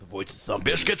voice of some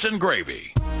Biscuits and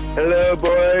Gravy. Hello,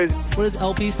 boys. What does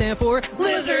LP stand for?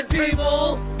 lizard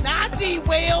people, Nazi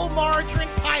whale margarine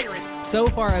pirates. So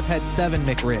far, I've had 7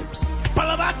 McRibs.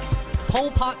 Balabuck.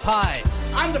 Pole pot pie.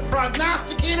 I'm the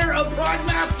prognosticator of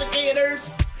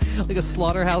prognosticators. Like a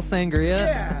slaughterhouse sangria.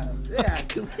 Yeah.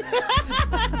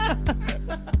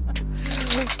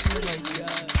 Oh my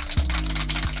god.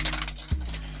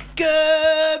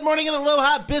 Good morning and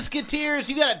aloha, Biscuiteers.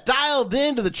 You got it dialed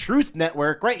into the Truth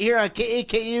Network right here on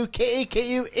KAKU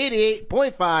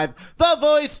 88.5, the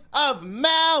voice of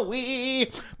Maui.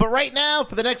 But right now,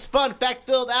 for the next fun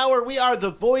fact-filled hour, we are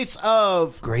the voice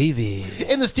of Gravy.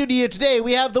 In the studio today,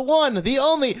 we have the one, the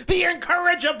only, the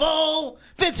incorrigible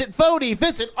Vincent Fodi,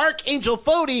 Vincent Archangel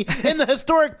Fodi, in the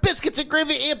historic Biscuits and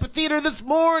Gravy Amphitheater this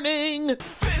morning.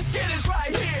 Biscuit is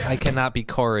right here. I cannot be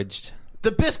couraged.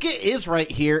 The biscuit is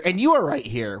right here, and you are right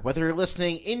here. Whether you're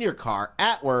listening in your car,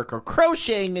 at work, or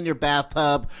crocheting in your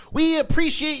bathtub, we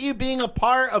appreciate you being a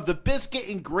part of the Biscuit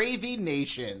and Gravy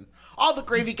Nation. All the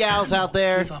gravy gals out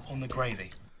there, Give up on the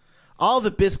gravy. all the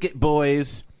biscuit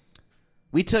boys.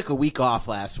 We took a week off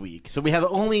last week, so we have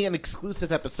only an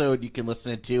exclusive episode you can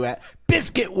listen to at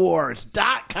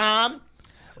BiscuitWars.com.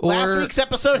 Last week's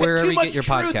episode had wherever too you much get your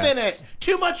truth in podcasts. it.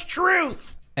 Too much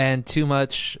truth. And too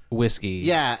much whiskey.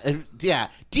 Yeah.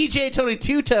 DJ Tony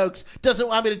Two Tokes doesn't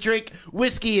want me to drink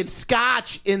whiskey and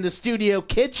scotch in the studio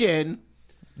kitchen.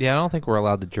 Yeah, I don't think we're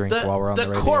allowed to drink while we're on the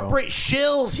radio. The corporate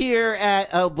shills here at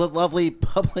the lovely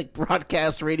public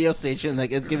broadcast radio station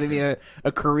that has given me a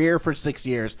career for 6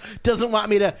 years doesn't want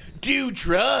me to do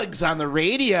drugs on the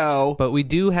radio. But we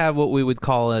do have what we would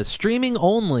call a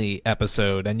streaming-only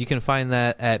episode, and you can find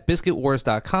that at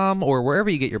BiscuitWars.com or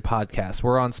wherever you get your podcasts.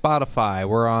 We're on Spotify.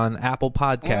 We're on Apple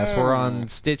Podcasts. We're on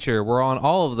Stitcher. We're on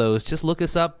all of those. Just look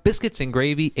us up, Biscuits and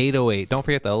Gravy 808. Don't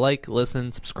forget to like,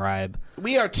 listen, subscribe.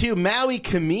 We are two Maui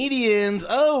comedians.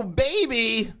 Oh,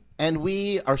 baby. And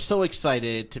we are so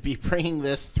excited to be bringing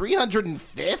this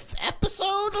 305th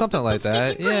episode Something of the like Biscuits that.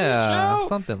 and Gravy Yeah, Show.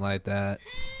 something like that.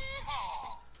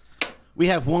 We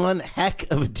have one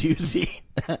heck of a doozy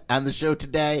on the show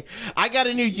today. I got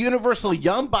a new Universal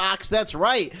Yum Box. That's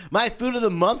right. My Food of the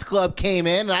Month Club came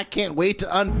in, and I can't wait to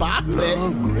unbox it.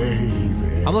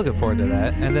 I'm looking forward to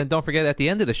that. And then don't forget, at the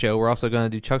end of the show, we're also going to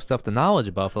do Chuck Stuff the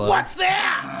Knowledge Buffalo. What's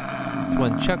that? It's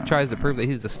when Chuck tries to prove that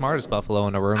he's the smartest buffalo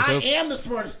in the room. I So am the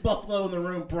smartest buffalo in the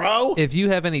room, bro. if you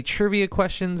have any trivia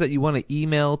questions that you want to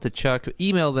email to Chuck,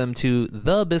 email them to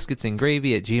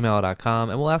thebiscuitsandgravy@gmail.com,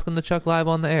 and we'll ask them to Chuck live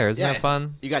on the air. Isn't that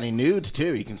fun? You got any nudes,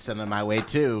 too? You can send them my way,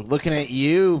 too. Looking at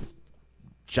you,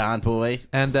 John Boy.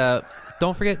 And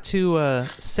don't forget to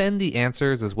send the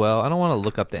answers as well. I don't want to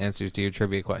look up the answers to your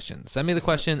trivia questions. Send me the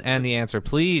question and the answer,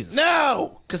 please.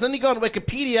 No! Because then you go on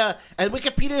Wikipedia, and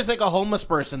Wikipedia is like a homeless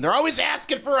person. They're always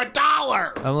asking for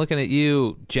 $1. I'm looking at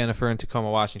you, Jennifer, in Tacoma,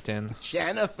 Washington.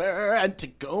 Jennifer and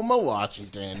Tacoma,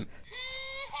 Washington.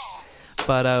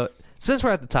 But since we're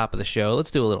at the top of the show,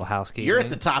 let's do a little housekeeping. You're at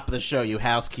the top of the show, you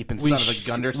housekeeping son of a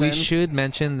Gunderson. We should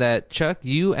mention that, Chuck,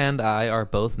 you and I are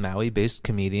both Maui-based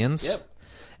comedians. Yep.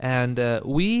 And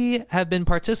we have been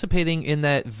participating in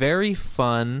that very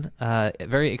fun,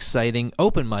 very exciting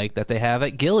open mic that they have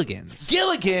at Gilligan's.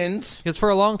 Gilligan's? Because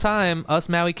for a long time, us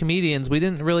Maui comedians, we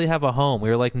didn't really have a home. We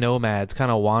were like nomads,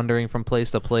 kind of wandering from place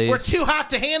to place. We're too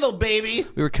hot to handle, baby.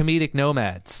 We were comedic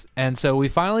nomads. And so we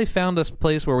finally found a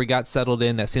place where we got settled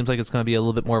in that seems like it's going to be a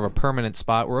little bit more of a permanent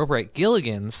spot. We're over at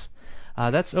Gilligan's.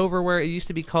 That's over where it used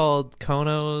to be called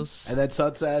Konos. And then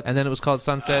Sunsets. And then it was called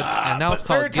Sunsets. And now it's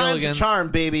called third time's Gilligan's. the charm,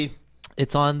 baby.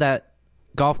 It's on that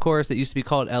golf course that used to be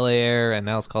called LA Air, and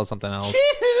now it's called something else.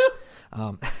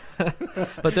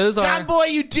 But those John are... Boy,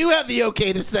 you do have the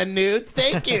okay to send nudes.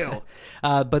 Thank you.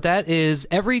 but that is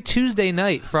every Tuesday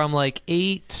night from like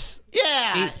 8...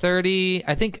 Yeah. 8:30.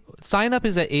 I think sign up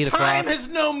is at 8 o'clock. Time has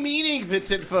no meaning,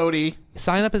 Vincent Fodi.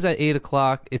 Sign up is at 8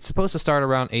 o'clock. It's supposed to start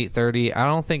around 8:30.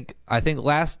 I think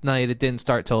last night it didn't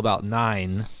start till about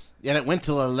 9. And it went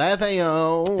till 11.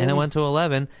 And it went to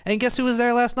 11. And guess who was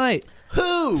there last night?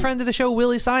 Who? Friend of the show,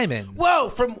 Willie Simon. Whoa,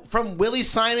 from Willie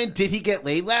Simon, did he get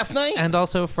laid last night? And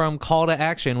also from Call to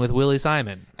Action with Willie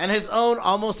Simon. And his own,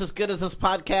 almost as good as this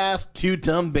podcast, Two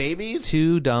Dumb Babies?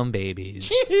 Two Dumb Babies.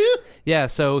 Yeah,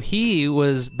 so he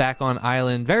was back on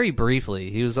island very briefly.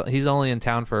 He's only in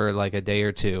town for like a day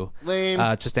or two. Lame.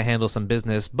 Just to handle some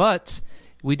business. But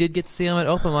we did get to see him at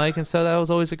open mic, and so that was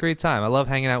always a great time. I love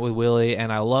hanging out with Willie,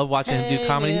 and I love watching him do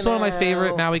comedy. He's one of my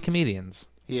favorite Maui comedians.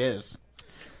 He is.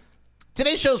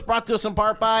 Today's show is brought to us in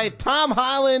part by Tom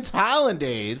Holland's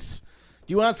Hollandaise.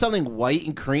 Do you want something white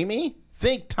and creamy?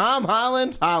 Think Tom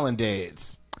Holland's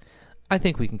Hollandaise. I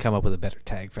think we can come up with a better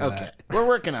tag for that. Okay, we're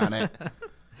working on it.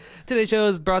 Today's show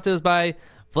is brought to us by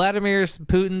Vladimir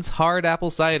Putin's hard apple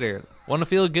cider. Want to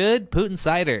feel good? Putin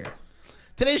cider.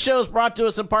 Today's show is brought to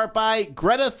us in part by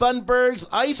Greta Thunberg's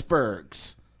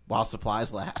icebergs, while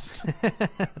supplies last.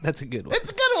 That's a good one.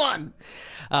 It's a good one.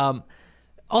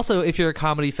 Also, if you're a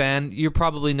comedy fan, you're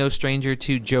probably no stranger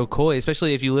to Joe Coy,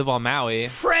 especially if you live on Maui.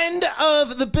 Friend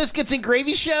of the Biscuits and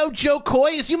Gravy Show, Joe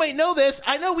Coy. As you might know this,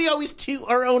 I know we always toot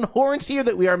our own horns here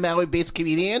that we are Maui-based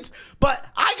comedians, but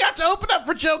I got to open up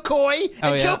for Joe Coy,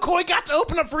 and Joe Coy got to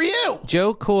open up for you.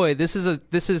 Joe Coy, this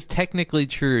is technically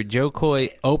true. Joe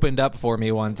Coy opened up for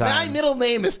me one time. My middle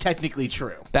name is technically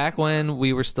true. Back when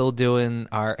we were still doing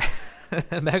our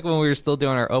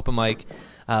open mic.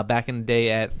 Back in the day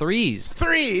at Threes.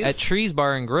 At Trees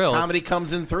Bar and Grill. Comedy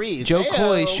comes in threes. Joe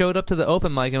Coy showed up to the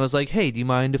open mic and was like, hey, do you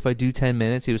mind if I do 10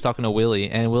 minutes? He was talking to Willie,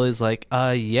 and Willie's like,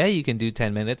 yeah, you can do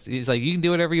 10 minutes. He's like, you can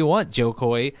do whatever you want, Joe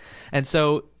Coy. And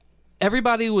so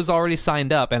everybody was already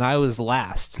signed up, and I was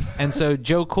last. And so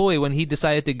Joe Coy, when he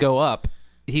decided to go up,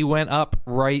 he went up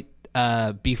right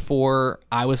before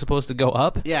I was supposed to go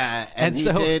up. Yeah, and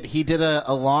he did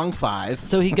a long five.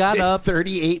 So he got up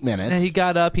 38 minutes. And he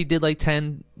got up, he did like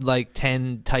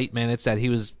 10 tight minutes that he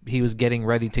was getting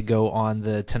ready to go on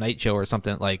the Tonight Show or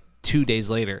something like 2 days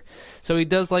later. So he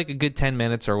does like a good 10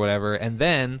 minutes or whatever, and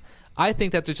then I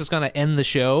think that they're just going to end the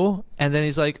show, and then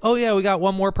he's like, "Oh yeah, we got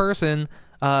one more person.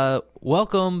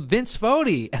 Welcome Vince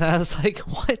Fodi." And I was like,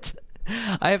 "What?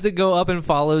 I have to go up and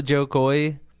follow Joe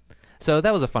Coy?" So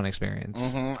that was a fun experience.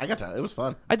 Mm-hmm. I got to. It was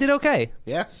fun. I did okay.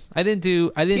 Yeah. He did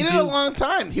a long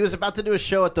time. He was about to do a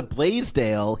show at the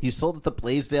Blaisdell. He sold at the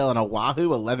Blaisdell in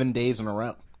Oahu 11 days in a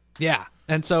row. Yeah.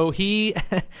 And so he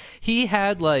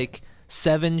had like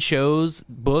 7 shows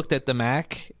booked at the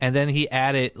Mac, and then he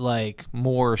added like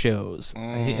more shows.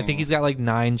 I think he's got like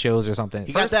 9 shows or something.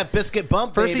 He got that biscuit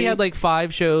bump, First baby. he had like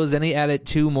 5 shows, then he added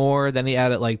 2 more, then he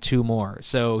added like 2 more.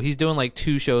 So he's doing like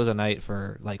 2 shows a night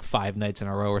for like 5 nights in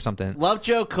a row or something. Love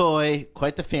Joe Coy,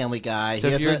 quite the family guy. So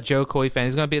if you're a Joe Coy fan,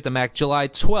 he's going to be at the Mac July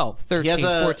 12th, 13th,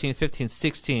 14th, 15th,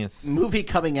 16th. Movie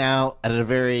coming out at a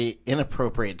very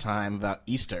inappropriate time about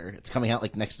Easter. It's coming out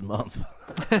like next month.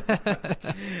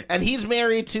 And he's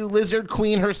married to Lizard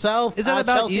Queen herself. Is that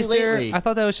about Chelsea Easter? Lately. I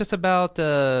thought that was just about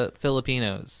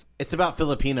Filipinos. It's about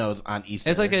Filipinos on Easter.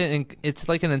 It's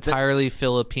like an entirely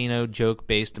Filipino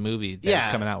joke-based movie that it's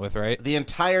coming out with, right? The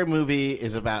entire movie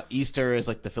is about Easter is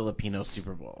like the Filipino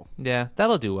Super Bowl. Yeah,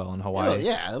 that'll do well in Hawaii. Oh,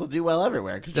 yeah, it'll do well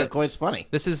everywhere because Joe Coy's funny.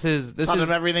 This is his. Taught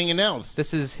him everything he knows.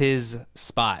 This is his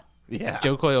spot. Yeah,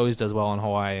 Joe Coy always does well in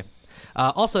Hawaii.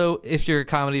 Also, if you're a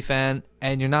comedy fan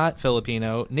and you're not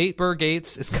Filipino, Nate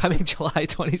Burgates is coming July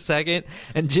 22nd,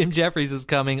 and Jim Jeffries is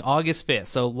coming August 5th.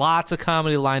 So lots of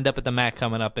comedy lined up at the Mac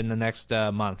coming up in the next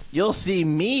month. You'll see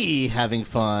me having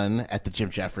fun at the Jim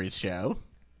Jeffries show.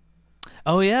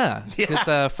 Oh, yeah. Because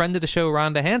a friend of the show,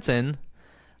 Rhonda Hansen,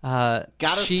 got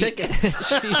us tickets.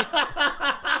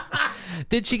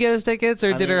 Did she get us tickets,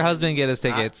 or did her husband get us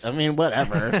tickets? I mean,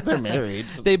 whatever. They're married.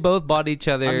 They both bought each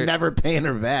other. I'm never paying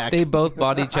her back. They both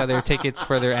bought each other tickets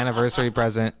for their anniversary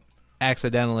present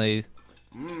accidentally.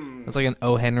 It's like an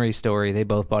O. Henry story. They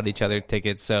both bought each other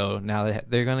tickets, so now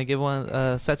they're going to give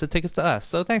one sets of tickets to us.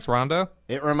 So thanks, Rhonda.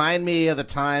 It reminded me of the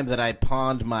time that I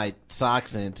pawned my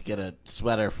socks in to get a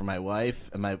sweater for my wife,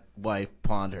 and my wife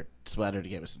pawned her sweater to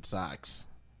get me some socks.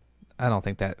 I don't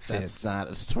think that fits. That's not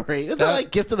a story. Is that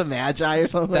like Gift of the Magi or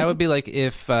something? That would be like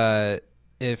if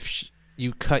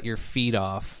you cut your feet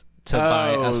off to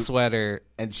buy a sweater,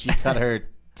 and she cut her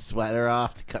sweater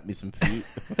off to cut me some feet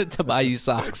to buy you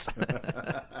socks.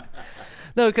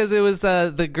 No, because it was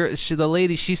the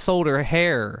lady. She sold her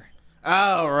hair.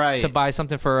 Oh, right. To buy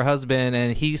something for her husband,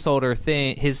 and he sold her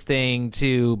his thing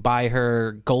to buy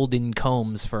her golden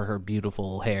combs for her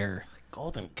beautiful hair.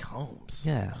 Golden combs.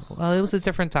 Yeah. Well, it was a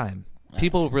different time.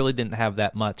 People really didn't have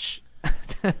that much.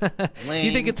 You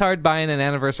think it's hard buying an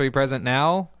anniversary present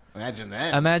now? Imagine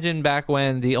that. Imagine back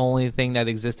when the only thing that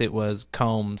existed was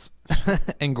combs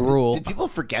and gruel. Did people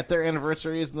forget their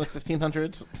anniversaries in the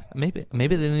 1500s? Maybe they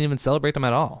didn't even celebrate them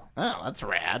at all. Oh, that's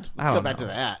rad. Let's go back to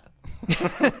that.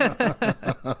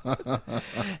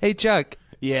 Hey, Chuck.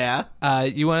 Yeah?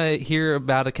 You want to hear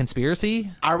about a conspiracy?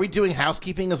 Are we doing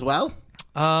housekeeping as well?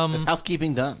 Is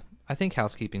housekeeping done? I think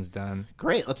housekeeping's done.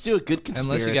 Great. Let's do a good conspiracy.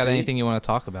 Unless you got anything you want to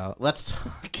talk about. Let's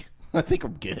talk. I think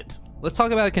I'm good. Let's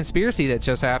talk about a conspiracy that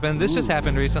just happened. This just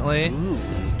happened recently.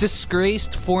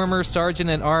 Disgraced former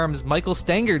Sergeant-at-Arms Michael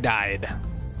Stenger died.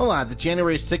 Hold on, the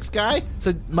January 6th guy?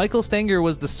 So Michael Stenger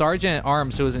was the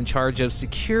Sergeant-at-Arms who was in charge of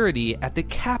security at the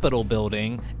Capitol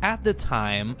building at the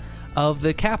time of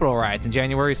the Capitol riots on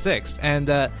January 6th.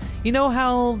 And you know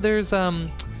how there's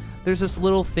there's this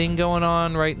little thing going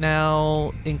on right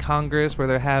now in Congress where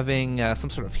they're having some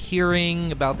sort of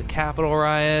hearing about the Capitol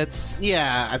riots.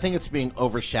 Yeah, I think it's being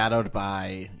overshadowed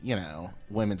by,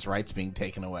 women's rights being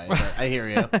taken away. But I hear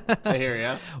you. I hear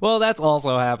you. Well, that's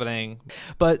also happening.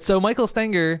 But so Michael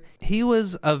Stenger, he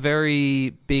was a very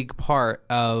big part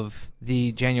of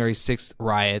the January 6th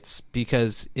riots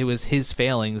because it was his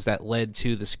failings that led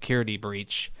to the security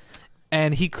breach.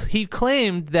 And he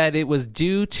claimed that it was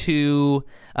due to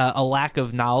a lack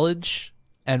of knowledge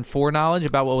and foreknowledge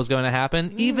about what was going to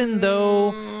happen, even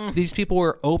though these people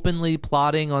were openly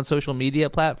plotting on social media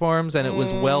platforms and it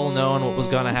was well known what was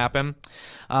going to happen.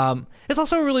 It's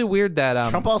also really weird that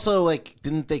Trump also,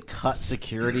 didn't they cut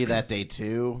security that day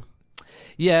too?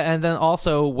 Yeah, and then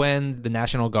also when the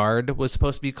National Guard was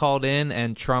supposed to be called in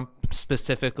and Trump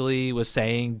specifically was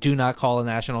saying, do not call the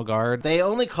National Guard. They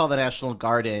only call the National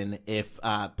Guard in if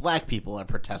black people are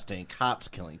protesting cops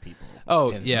killing people.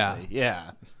 Oh, instantly.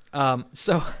 yeah.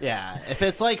 Yeah, if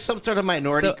it's like some sort of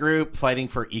minority group fighting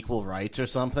for equal rights or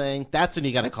something, that's when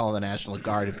you got to call the National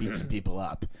Guard and beat some people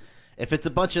up. If it's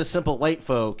a bunch of simple white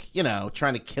folk,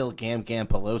 trying to kill Gam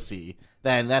Pelosi,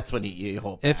 then that's when you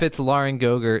hold back. If it's Lauren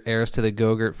Gogurt, heiress to the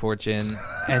Gogurt fortune,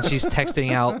 and she's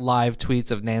texting out live tweets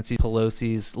of Nancy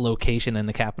Pelosi's location in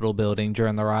the Capitol building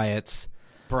during the riots,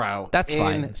 bro, that's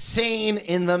fine. Insane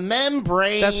in the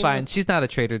membrane. That's fine. She's not a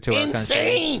traitor to our country.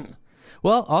 Insane.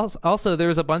 Well, also there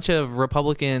was a bunch of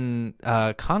Republican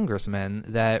congressmen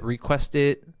that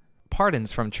requested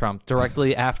pardons from Trump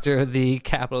directly after the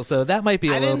Capitol, so that might be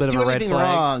a little bit of a red flag. I didn't do anything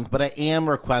wrong, but I am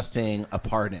requesting a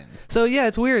pardon. So yeah,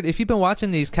 it's weird. If you've been watching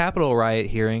these Capitol riot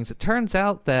hearings, it turns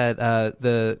out that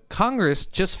the Congress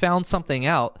just found something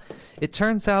out. It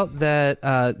turns out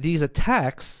that these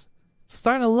attacks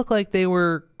starting to look like they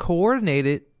were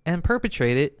coordinated and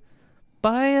perpetrated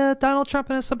by Donald Trump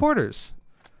and his supporters.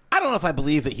 I don't know if I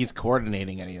believe that he's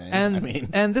coordinating anything.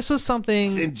 And this was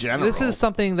something. In general, this is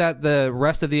something that the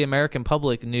rest of the American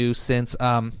public knew since.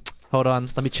 Hold on,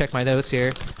 let me check my notes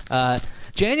here.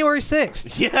 January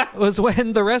 6th was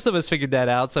when the rest of us figured that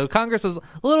out. So Congress was a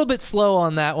little bit slow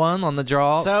on that one, on the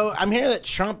draw. So I'm hearing that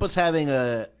Trump was having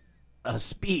a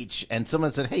speech, and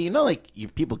someone said, "Hey, you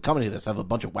people coming to this have a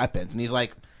bunch of weapons," and he's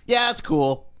like, "Yeah, that's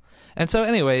cool." And so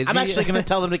anyway, I'm actually going to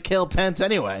tell them to kill Pence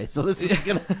anyway. So this is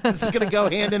going to go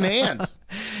hand in hand.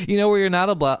 You know where you're not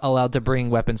allowed to bring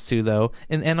weapons to, though?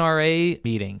 An NRA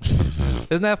meeting.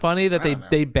 Isn't that funny that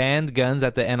they banned guns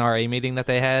at the NRA meeting that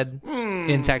they had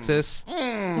in Texas?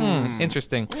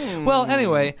 Interesting. Well,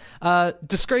 anyway,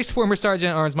 disgraced former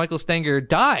Sergeant at Arms Michael Stenger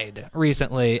died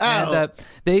recently. Oh. And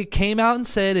they came out and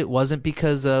said it wasn't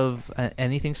because of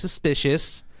anything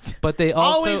suspicious. But they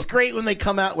also always great when they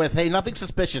come out with, "Hey, nothing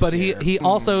suspicious." But here. he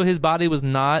also, his body was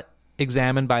not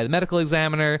examined by the medical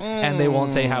examiner, and they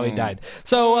won't say how he died.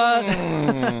 So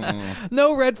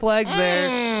no red flags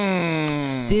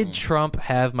there. Did Trump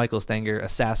have Michael Stenger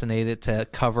assassinated to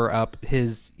cover up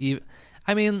his?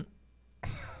 I mean,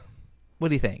 what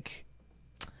do you think?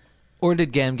 Or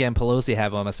did Gam Pelosi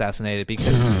have him assassinated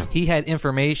because he had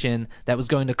information that was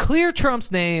going to clear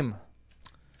Trump's name?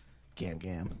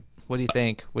 Gam. What do you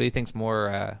think? What do you think's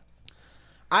more?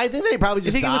 I think they probably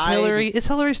just you think died. It was Hillary? Is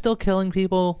Hillary still killing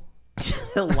people?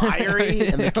 Hillary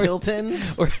and the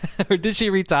Clintons? Or did she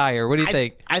retire? What do you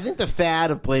think? I think the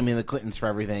fad of blaming the Clintons for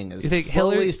everything is slowly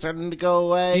Hillary, starting to go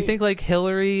away. Do you think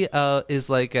Hillary is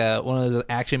like one of those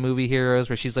action movie heroes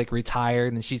where she's like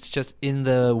retired and she's just in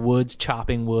the woods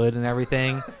chopping wood and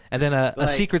everything? And then a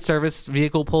Secret Service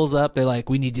vehicle pulls up. They're like,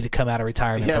 "We need you to come out of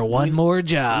retirement for one more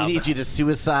job. We need you to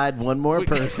suicide one more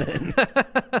person."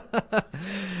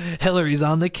 Hillary's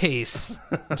on the case.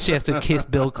 She has to kiss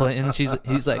Bill Clinton.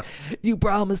 He's like, "You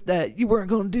promised that you weren't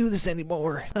going to do this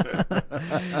anymore."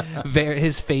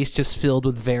 His face just filled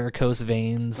with varicose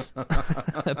veins.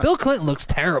 Bill Clinton looks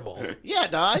terrible. Yeah,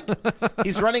 dog.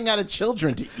 He's running out of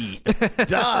children to eat.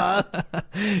 Duh.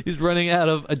 He's running out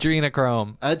of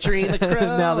adrenochrome.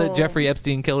 Now that Jeffrey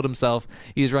Epstein killed himself,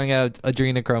 he's running out of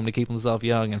adrenochrome to keep himself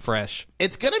young and fresh.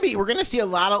 We're going to see a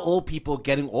lot of old people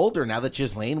getting older now that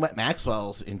Ghislaine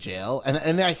Maxwell's in jail.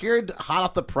 And I heard hot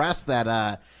off the press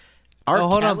that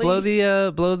hold on, blow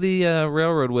the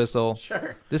railroad whistle.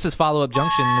 Sure. This is Follow-Up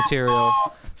Junction material.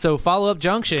 So Follow-Up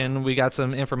Junction, we got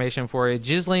some information for you.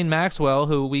 Ghislaine Maxwell,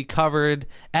 who we covered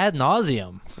ad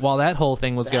nauseum while that whole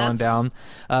thing was going down,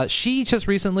 she just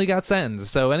recently got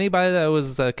sentenced. So anybody that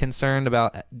was concerned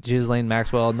about Ghislaine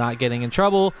Maxwell not getting in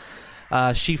trouble,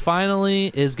 she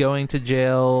finally is going to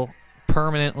jail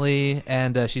permanently,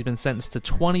 and she's been sentenced to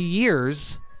 20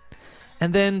 years.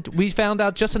 And then we found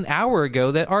out just an hour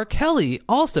ago that R. Kelly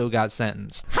also got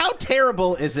sentenced. How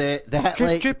terrible is it that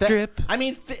Drip, drip, drip. I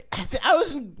mean, I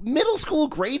was in middle school,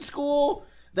 grade school.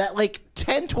 That like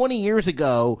 10, 20 years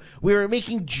ago, we were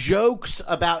making jokes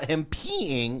about him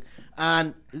peeing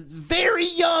on very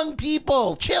young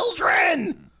people,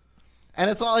 children. And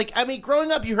it's all like, I mean,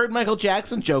 growing up, you heard Michael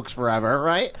Jackson jokes forever,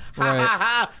 right? Ha Right. ha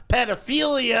ha,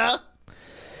 pedophilia.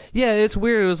 Yeah, it's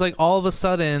weird. It was like all of a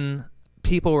sudden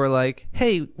people were like,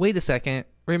 hey, wait a second.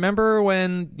 Remember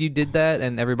when you did that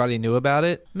and everybody knew about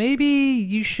it? Maybe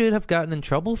you should have gotten in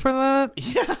trouble for that?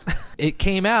 Yeah. It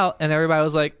came out and everybody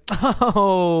was like,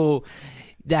 oh,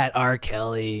 that R.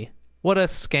 Kelly. What a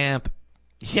scamp.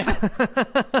 Yeah.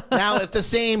 Now, if the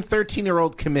same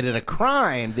 13-year-old committed a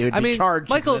crime, they would be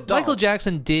charged as an adult. Michael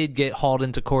Jackson did get hauled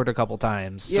into court a couple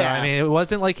times. So, Yeah. I mean, it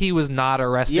wasn't like he was not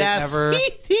arrested ever.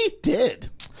 He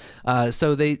did.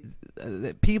 So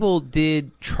people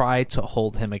did try to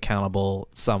hold him accountable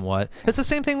somewhat. It's the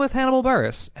same thing with Hannibal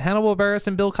Buress. Hannibal Buress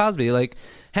and Bill Cosby. Like,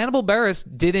 Hannibal Buress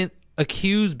didn't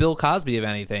accuse Bill Cosby of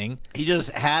anything. He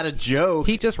just had a joke.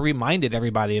 He just reminded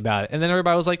everybody about it. And then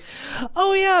everybody was like,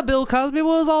 oh yeah, Bill Cosby,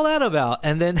 what was all that about?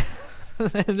 And then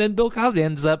and then Bill Cosby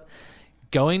ends up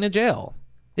going to jail.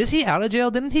 Is he out of jail?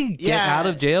 Didn't he get out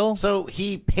of jail? So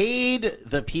he paid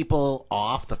the people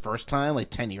off the first time, like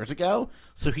 10 years ago.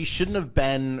 So he shouldn't have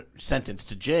been sentenced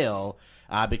to jail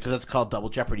because it's called double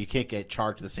jeopardy. You can't get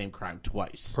charged with the same crime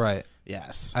twice. Right.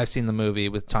 Yes. I've seen the movie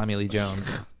with Tommy Lee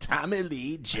Jones. Tommy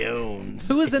Lee Jones.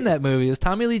 Who was in that movie? It was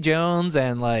Tommy Lee Jones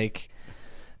and like,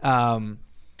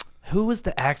 who was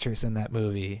the actress in that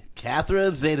movie?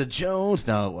 Catherine Zeta-Jones?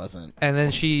 No, it wasn't. And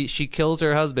then she kills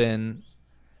her husband,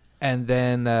 and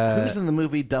then Who's in the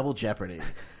movie Double Jeopardy?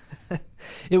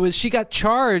 she got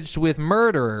charged with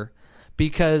murder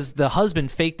because the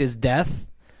husband faked his death.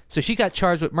 So she got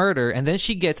charged with murder, and then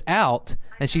she gets out,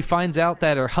 and she finds out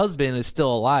that her husband is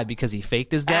still alive because he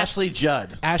faked his death. Ashley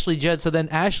Judd. Ashley Judd. So then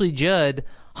Ashley Judd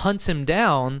hunts him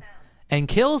down and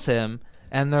kills him,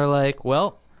 and they're like,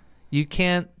 well, you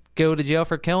can't go to jail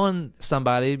for killing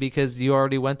somebody because you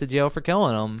already went to jail for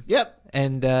killing them. Yep.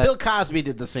 And Bill Cosby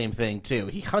did the same thing, too.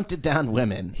 He hunted down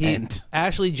women.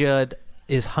 Ashley Judd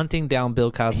is hunting down Bill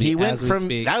Cosby. He went as we from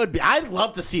speak. that would be. I'd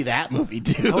love to see that movie,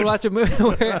 dude. I would watch a movie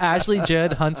where Ashley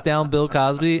Judd hunts down Bill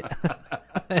Cosby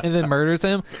and then murders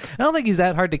him. I don't think he's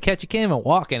that hard to catch. He can't even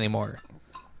walk anymore.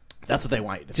 That's what they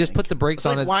want you to Just think. put the brakes It's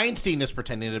on like his. Weinstein is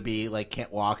pretending to be like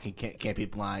can't walk and can't be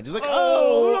blind. He's like,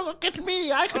 oh, look at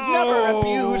me! I could never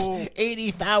abuse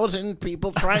 80,000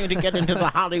 people trying to get into the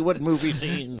Hollywood movie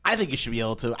scene. I think you should be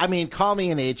able to. I mean, call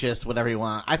me an ageist, whatever you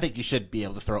want. I think you should be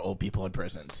able to throw old people in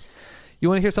prisons. You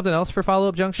want to hear something else for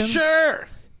Follow-Up Junction? Sure.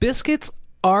 Biscuits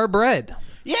are bread.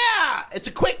 Yeah, it's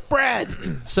a quick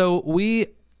bread. So we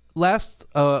I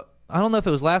don't know if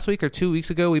it was last week or 2 weeks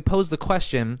ago, we posed the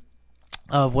question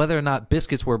of whether or not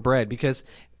biscuits were bread. Because,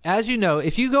 as you know,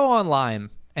 if you go online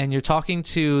and you're talking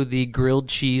to the grilled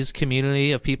cheese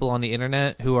community of people on the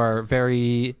internet who are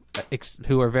very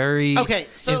Okay,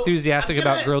 so enthusiastic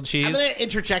about grilled cheese. I'm going to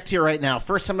interject here right now.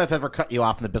 First time I've ever cut you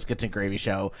off in the Biscuits and Gravy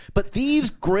show. But these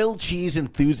grilled cheese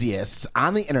enthusiasts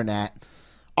on the internet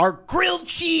are grilled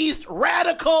cheese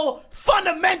radical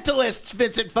fundamentalists,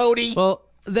 Vincent Fodi. Well,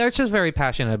 they're just very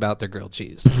passionate about their grilled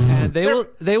cheese, and they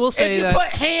will say if you that put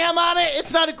ham on it,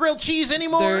 it's not a grilled cheese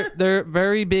anymore. they're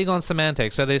very big on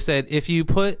semantics. So they said if you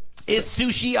put Is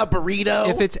sushi a burrito?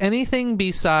 if it's anything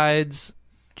besides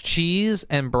cheese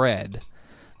and bread,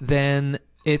 then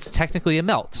it's technically a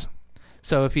melt.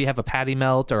 So if you have a patty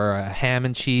melt or a ham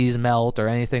and cheese melt or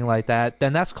anything like that,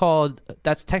 then that's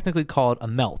technically called a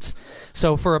melt.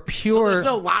 So for a So pure there's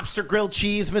no lobster grilled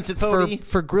cheese, Vincent Fodi?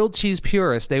 for grilled cheese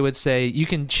purists, they would say you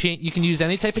can use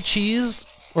any type of cheese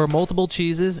or multiple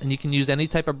cheeses, and you can use any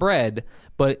type of bread,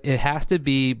 but it has to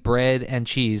be bread and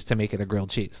cheese to make it a grilled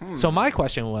cheese. So my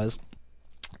question was,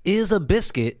 is a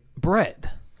biscuit bread?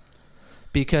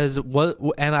 Because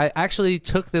and I actually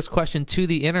took this question to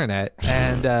the internet,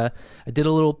 and I did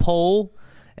a little poll,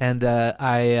 and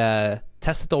I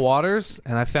tested the waters,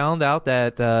 and I found out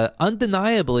that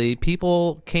undeniably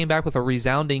people came back with a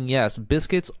resounding yes.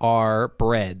 Biscuits are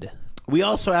bread. We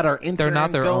also had our intern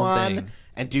not their go own on thing.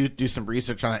 and do some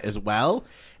research on it as well.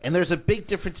 And there's a big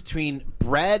difference between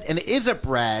bread, and it is a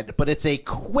bread, but it's a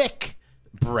quick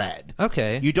bread.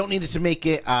 Okay. You don't need it to make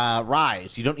it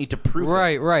rise. You don't need to proof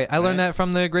it. Right. I learned that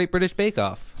from the Great British Bake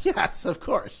Off. Yes, of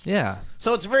course. Yeah.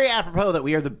 So it's very apropos that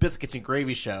we are the Biscuits and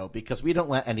Gravy show because we don't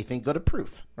let anything go to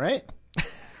proof, right?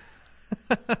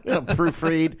 We don't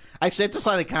proofread. Actually, I have to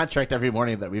sign a contract every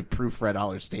morning that we've proofread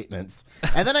all our statements.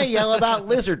 And then I yell about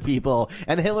lizard people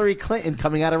and Hillary Clinton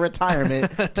coming out of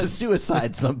retirement to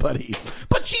suicide somebody.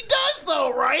 But she does, though,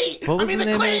 know, right? What was I mean, the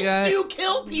the name of the Clintons guy? do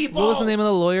kill people. What was the name of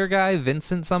the lawyer guy?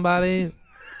 Vincent somebody?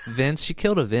 Vince. She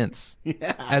killed a Vince.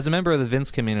 Yeah. As a member of the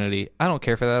Vince community, I don't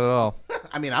care for that at all.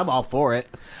 I mean, I'm all for it.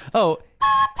 Oh,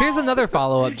 here's another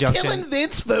follow-up junction. Killing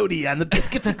Vince Fodi on the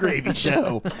Biscuits and Gravy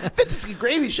Show. Biscuits and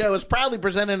Gravy Show is proudly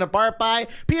presented in part by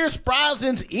Pierce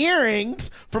Brosnan's earrings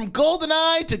from golden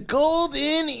eye to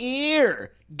golden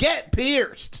ear. Get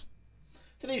pierced.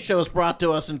 Today's show is brought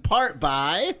to us in part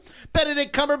by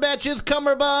Benedict Cumberbatch's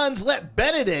Cumberbuns. Let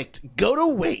Benedict go to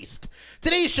waste.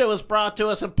 Today's show is brought to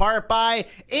us in part by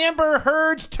Amber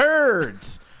Heard's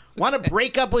Turds. Want to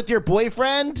break up with your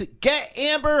boyfriend? Get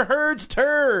Amber Heard's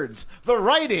Turds. The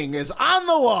writing is on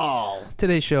the wall.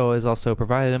 Today's show is also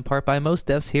provided in part by Most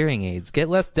Deaf's hearing aids. Get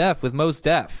less deaf with Most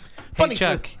Deaf. Funny Hey,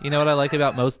 Chuck, you know what I like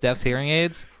about Most Deaf's hearing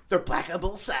aids? They're black on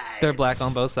both sides. They're black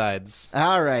on both sides.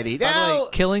 Alrighty. By the Now, way,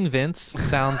 Killing Vince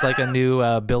sounds like a new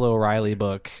Bill O'Reilly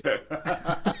book.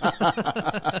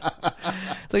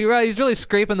 It's like, right, he's really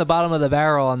scraping the bottom of the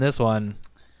barrel on this one.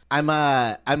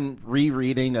 I'm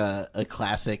rereading a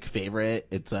classic favorite.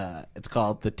 It's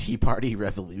called The Tea Party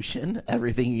Revolution.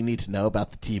 Everything you need to know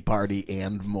about the Tea Party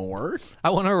and more. I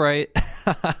want to write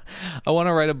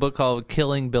a book called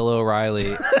Killing Bill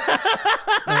O'Reilly.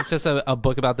 And it's just a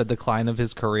book about the decline of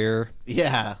his career.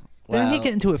 Yeah. Didn't he Well,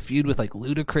 get into a feud with like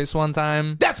Ludacris one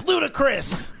time? that's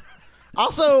ludicrous.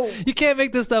 Also, You can't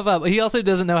make this stuff up. He also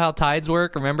doesn't know how tides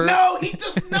work, remember? no, he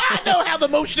does not know how the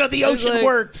motion of the It's ocean like,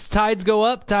 works. Tides go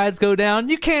up, tides go down.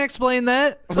 You can't explain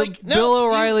that. It's like, like no, Bill you-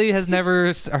 O'Reilly has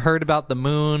never heard about the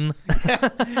moon.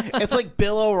 It's like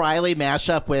Bill O'Reilly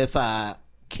mashup with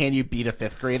Can You Beat a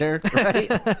Fifth Grader? Right?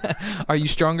 Are you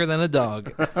stronger than a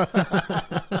dog?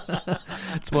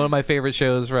 It's one of my favorite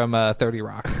shows from 30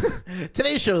 Rock.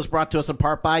 Today's show is brought to us in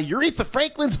part by Aretha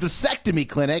Franklin's Vasectomy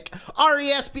Clinic.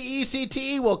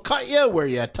 RESPECT will cut you where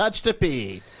you touch to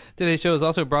pee. Today's show is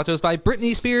also brought to us by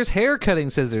Britney Spears hair cutting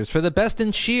scissors. For the best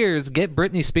in shears, get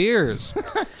Britney Spears.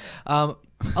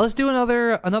 Let's do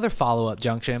another follow-up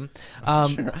junction.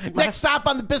 Next stop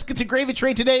on the Biscuits and Gravy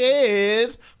train today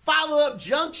is Follow-Up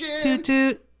Junction. Toot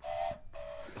toot.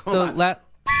 So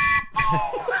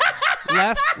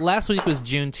last week was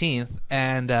Juneteenth,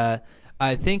 and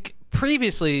I think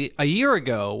previously, a year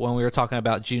ago, when we were talking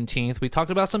about Juneteenth, we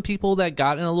talked about some people that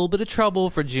got in a little bit of trouble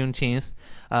for Juneteenth.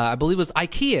 I believe it was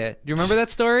IKEA. Do you remember that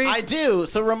story? I do.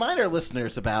 So remind our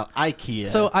listeners about IKEA.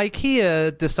 So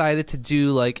IKEA decided to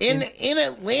do like in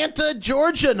Atlanta,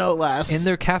 Georgia, no less. in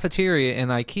their cafeteria in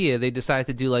IKEA, they decided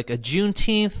to do like a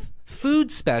Juneteenth food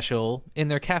special in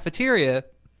their cafeteria,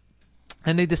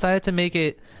 and they decided to make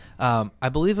it. I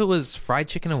believe it was fried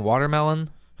chicken and watermelon,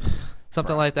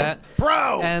 something like that.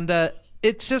 Bro! And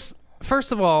it's just,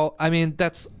 first of all, I mean,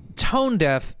 that's tone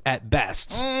deaf at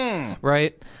best,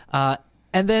 right?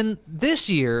 And then this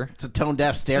year, It's a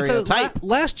tone-deaf so stereotype.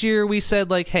 last year we said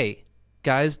like, hey,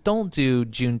 guys, don't do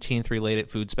Juneteenth related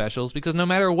food specials because no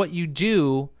matter what you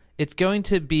do, it's going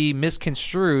to be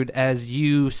misconstrued as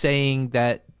you saying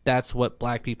that that's what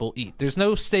black people eat. There's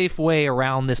no safe way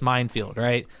around this minefield,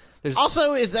 right? There's,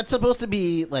 Also, is that supposed to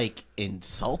be, like,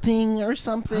 insulting or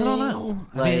something? I don't know.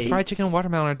 I Like, mean, fried chicken and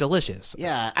watermelon are delicious.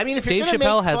 yeah. I mean, if Dave you're gonna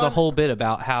Chappelle make has a fun- whole bit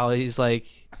about how he's like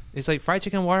fried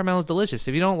chicken and watermelon is delicious.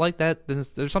 If you don't like that, then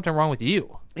there's something wrong with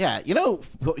you. Yeah, you know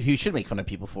who you should make fun of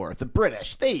people for? The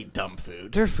British. They eat dumb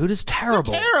food. Their food is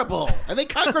terrible. Terrible. And they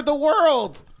conquered the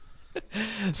world.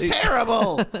 It's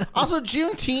terrible. Also,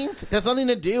 Juneteenth has nothing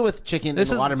to do with chicken This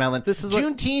and is- watermelon. this is what-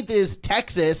 Juneteenth is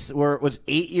Texas, where it was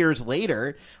 8 years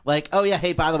later. Like, oh yeah,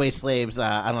 hey, by the way, slaves,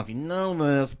 I don't know if you know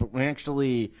this, but we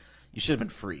actually, you should have been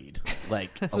freed.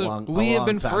 Like, We have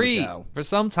been free ago. for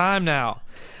some time now.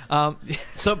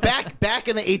 So back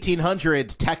in the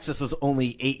 1800s, Texas was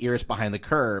only 8 years behind the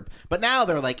curve, but now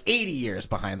they're like 80 years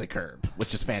behind the curve,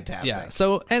 which is fantastic. Yeah.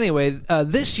 So anyway,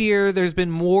 this year there's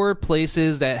been more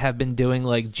places that have been doing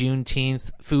like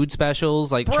Juneteenth food specials,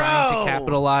 like trying Bro! to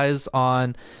capitalize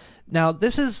on. Now,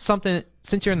 this is something.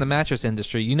 Since you're in the mattress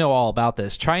industry, you know all about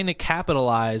this. Trying to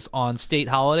capitalize on state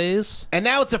holidays. And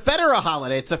now it's a federal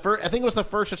holiday. I think it was the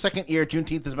first or second year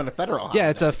Juneteenth has been a federal holiday. Yeah,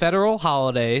 it's a federal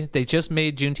holiday. They just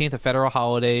made Juneteenth a federal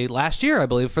holiday last year, I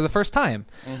believe, for the first time.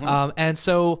 And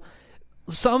so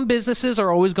some businesses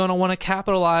are always going to want to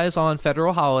capitalize on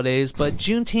federal holidays, but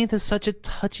Juneteenth is such a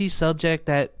touchy subject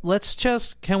that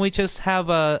can we just have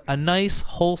a nice,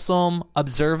 wholesome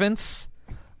observance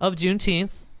of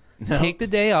Juneteenth, take the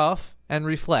day off, and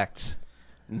reflect.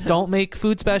 Don't make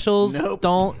food specials. Nope.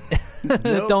 Don't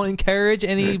don't encourage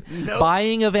any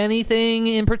buying of anything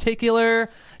in particular.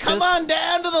 Come Just- on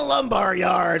down to the lumbar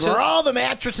yard where all the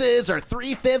mattresses are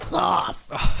 3/5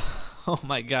 off. Oh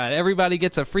my God! Everybody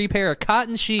gets a free pair of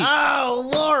cotton sheets. Oh,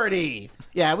 lordy.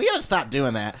 Yeah, we gotta stop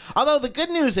doing that. Although the good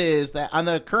news is that on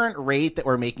the current rate that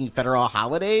we're making federal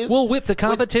holidays, We'll whip the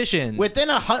competition within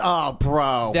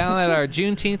bro. down at our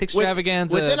Juneteenth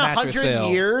extravaganza Within mattress 100 sale.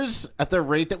 years, at the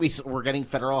rate that we're getting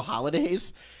federal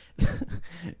holidays,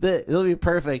 it'll be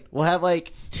perfect. We'll have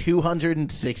like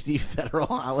 260 federal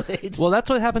holidays. Well, that's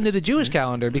what happened to the Jewish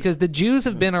calendar because the Jews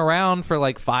have been around for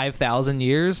like 5,000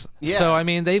 years. Yeah. So I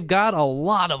mean, they've got a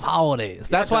lot of holidays.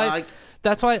 That's why. dog.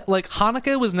 That's why. Like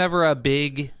Hanukkah was never a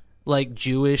big like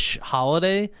Jewish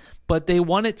holiday, but they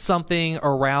wanted something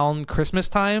around Christmas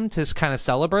time to kind of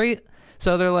celebrate.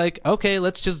 So they're like, okay,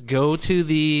 let's just go to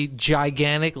the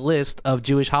gigantic list of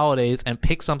Jewish holidays and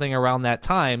pick something around that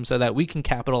time so that we can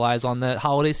capitalize on the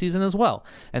holiday season as well.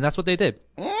 And that's what they did.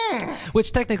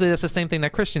 Which technically that's the same thing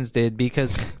that Christians did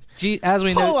because, as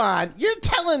we know, Hold on. You're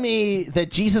telling me that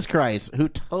Jesus Christ, who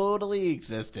totally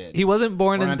existed, he wasn't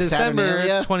born Born in on December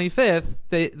Saturnalia?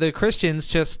 25th. The Christians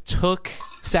just took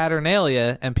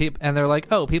Saturnalia and they're like,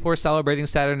 oh, people are celebrating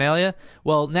Saturnalia.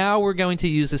 Well, now we're going to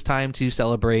use this time to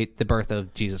celebrate the birth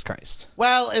of Jesus Christ.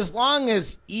 Well, as long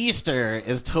as Easter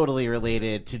is totally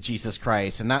related to Jesus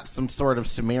Christ and not some sort of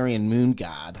Sumerian moon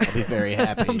god, I'll be very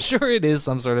happy. I'm sure it is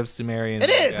some sort of Sumerian. It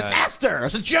is. god. It's Esther.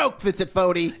 It's a joke, Vincent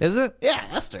Fodi. Is it? Yeah,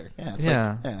 Esther.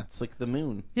 Yeah, it's like the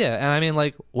moon. Yeah, and I mean,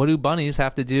 like, what do bunnies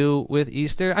have to do with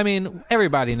Easter? I mean,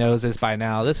 everybody knows this by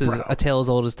now. This is a tale as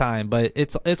old as time, but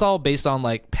it's all based on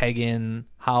like pagan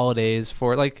holidays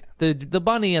for like the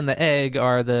bunny and the egg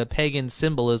are the pagan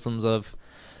symbolisms of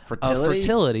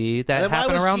fertility that And why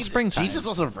happen was around Jesus, springtime. Jesus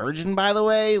was a virgin, by the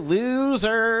way.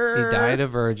 Loser. He died a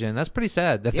virgin. That's pretty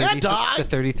sad. The Yeah, dog. The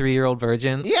 33-year-old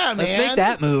virgin. Yeah, Let's man. make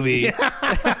that movie.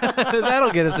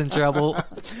 That'll get us in trouble.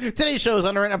 Today's show is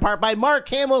underwritten in part by Mark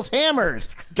Hamill's Hammers.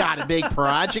 Got a big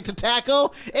project to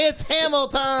tackle? It's Hamill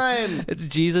time. It's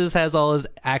Jesus has all his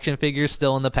action figures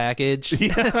still in the package,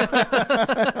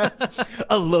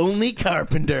 A lonely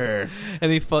carpenter.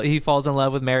 and he falls in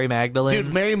love with Mary Magdalene.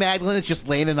 Dude, Mary Magdalene is just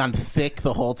laying it on thick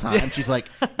the whole time. She's like,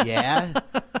 yeah,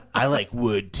 I like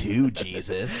wood too,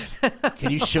 Jesus.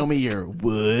 Can you show me your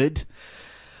wood?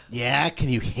 Yeah, can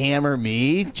you hammer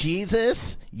me,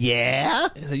 Jesus? Yeah.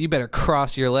 So you better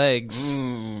cross your legs.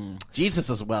 Jesus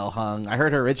is well hung. I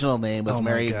heard her original name was Oh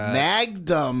my Mary God.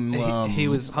 Magdalene. He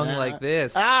was hung like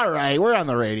this. All right, we're on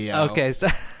the radio. Okay, so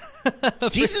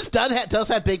Jesus does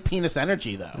have big penis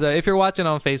energy, though. so if you're watching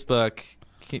on Facebook,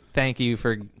 thank you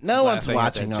for No one's laughing at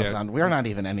watching that us joke. on. We're not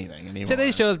even anything anymore.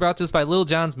 Today's show is brought to us by Little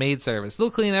John's Maid Service. They'll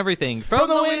clean everything From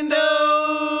the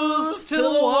windows to the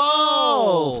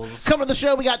walls. Come to the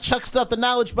show. We got Chuck Stuff, the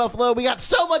Knowledge Buffalo. We got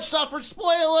so much stuff for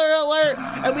Spoiler Alert.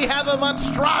 And we have a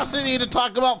monstrosity to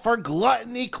talk about for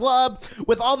Gluttony Club.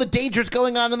 With all the dangers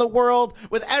going on in the world,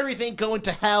 with everything going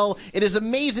to hell, it is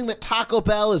amazing that Taco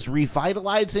Bell is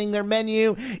revitalizing their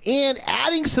menu and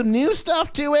adding some new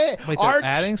stuff to it. Wait, they're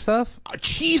adding stuff?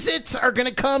 Cheez-Its are going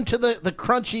to come to the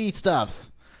crunchy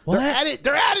stuffs. What?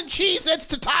 They're adding Cheez-Its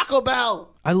to Taco Bell.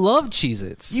 I love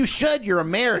Cheez-Its. You should. You're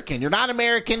American. You're not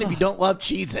American if you don't love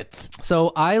Cheez-Its.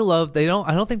 So I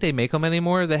don't think they make them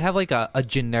anymore. They have like a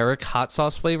generic hot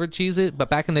sauce flavored Cheez-It,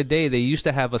 but back in the day they used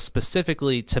to have a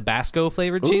specifically Tabasco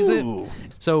flavored Cheez-It. Ooh.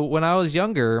 So when I was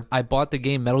younger, I bought the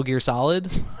game Metal Gear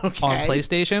Solid Okay. on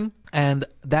PlayStation, and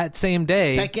that same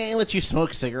day That game lets you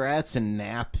smoke cigarettes and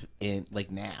nap. You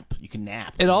can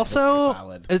nap. it also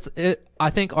Solid. I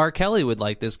think R. Kelly would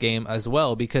like this game as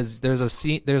well because there's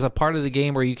a part of the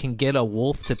game where you can get a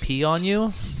wolf to pee on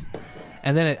you,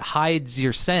 and then it hides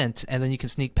your scent, and then you can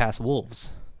sneak past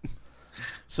wolves.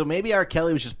 So maybe R.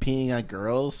 Kelly was just peeing on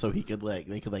girls, so they could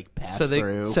pass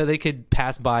through. So they could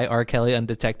pass by R. Kelly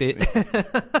undetected.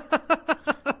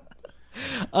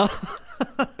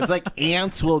 It's like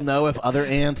ants will know if other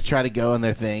ants try to go in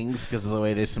their things because of the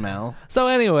way they smell. So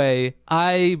anyway,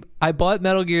 I bought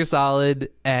Metal Gear Solid,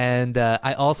 and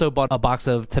I also bought a box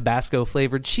of Tabasco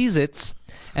flavored Cheez-Its,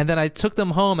 and then I took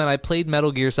them home and I played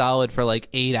Metal Gear Solid for like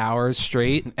 8 hours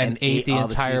straight and And ate ate the all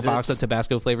the entire box Cheez-Its? of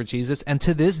Tabasco flavored Cheez-Its. And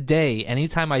to this day,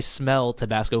 anytime I smell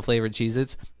Tabasco flavored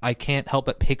Cheez-Its, I can't help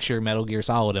but picture Metal Gear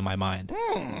Solid in my mind.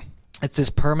 It's this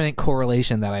permanent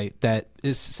correlation that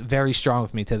is very strong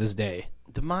with me to this day.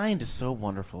 The mind is so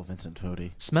wonderful, Vincent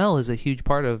Fodi. Smell is a huge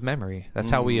part of memory.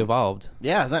 That's how we evolved.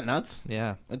 Yeah, is that nuts?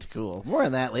 Yeah. That's cool. More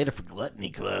on that later for Gluttony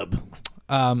Club.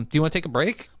 Do you want to take a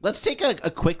break? Let's take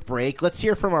a quick break. Let's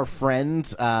hear from our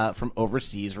friends from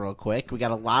overseas real quick. We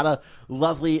got a lot of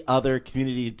lovely other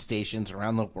community stations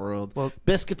around the world. Well,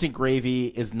 Biscuits and Gravy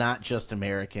is not just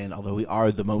American, although we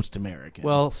are the most American.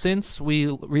 Well, since we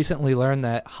recently learned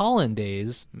that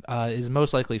hollandaise is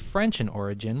most likely French in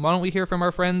origin, why don't we hear from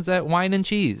our friends at Wine and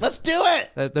Cheese? let's do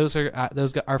it! Those are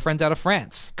our friends out of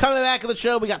France. Coming back of the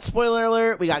show, we got Spoiler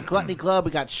Alert, we got Gluttony Club,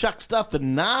 we got Shuck Stuff, the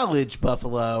Knowledge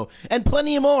Buffalo, and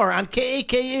plenty more on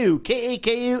KAKU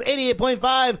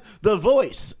 88.5, the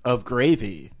voice of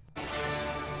gravy.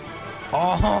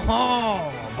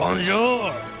 Oh,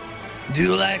 bonjour. Do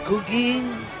you like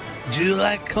cooking? Do you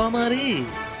like comedy?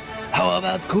 How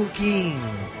about cooking?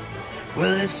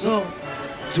 Well, if so,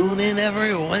 tune in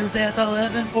every Wednesday at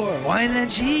 11 for Wine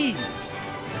and Cheese.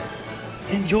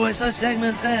 Enjoy such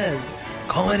segments as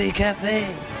Comedy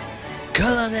Cafe,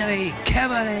 Culinary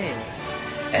Cabaret,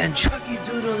 and Chucky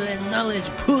Doodle and Knowledge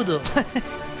Poodle.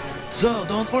 So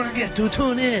don't forget to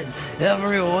tune in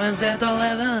every Wednesday at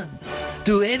 11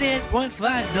 to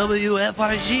 88.5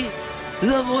 WFRG,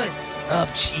 the voice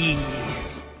of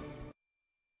cheese.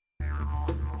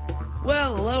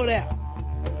 Well, load out.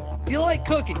 You like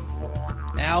cooking?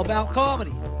 How about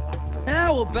comedy?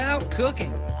 How about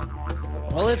cooking?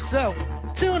 Well, if so,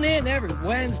 tune in every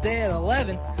Wednesday at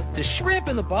 11 to Shrimp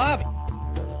and the Bobby.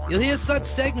 You'll hear such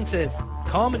segments as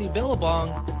Comedy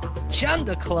Billabong,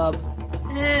 Chunda Club,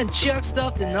 and Chuck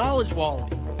Stuff the Knowledge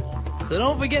Wallaby. So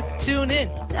don't forget to tune in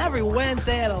every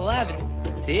Wednesday at 11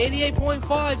 to 88.5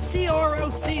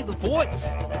 CROC, the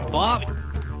voice of Bobby.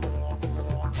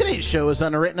 Today's show is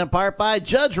underwritten in part by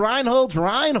Judge Reinhold's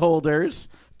Reinholders.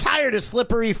 Tired of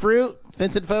slippery fruit?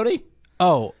 Vincent Fodi?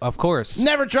 Oh, of course.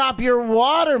 Never drop your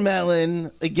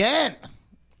watermelon again.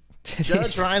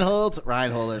 Judge Reinhold's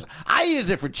Reinholders. I use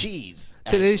it for cheese.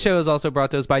 Today's show is also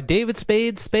brought to us by David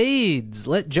Spades.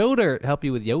 Let Joe Dirt help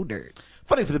you with Yo Dirt.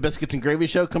 Funny for the Biscuits and Gravy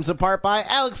Show comes apart by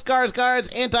Alex Skarsgård's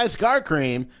Anti-Scar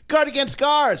Cream. Guard against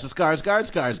scars.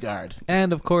 Skarsgård.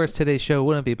 And, of course, today's show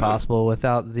wouldn't be possible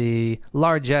without the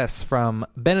largesse from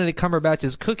Benedict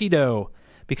Cumberbatch's cookie dough,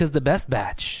 because the best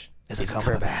batch is a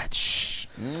Cumberbatch.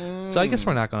 So I guess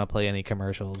we're not going to play any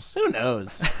commercials. Who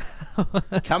knows?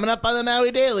 Coming up on the Maui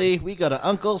Daily, we go to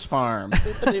Uncle's Farm.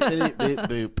 Boop, boop,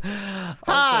 boop.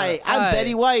 Hi, I'm Hi.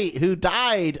 Betty White, who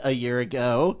died a year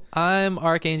ago. I'm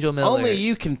Archangel Miller. Only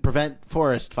you can prevent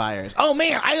forest fires. Oh,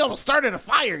 man, I almost started a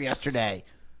fire yesterday.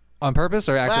 On purpose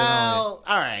or accidentally? Well,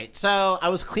 all right. So I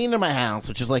was cleaning my house,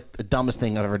 which is like the dumbest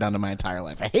thing I've ever done in my entire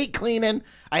life. I hate cleaning.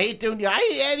 I hate doing. I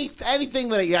hate anything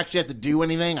that you actually have to do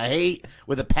anything. I hate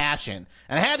with a passion.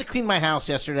 And I had to clean my house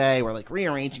yesterday. We're like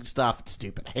rearranging stuff. It's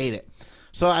stupid. I hate it.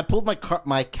 So I pulled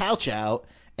my couch out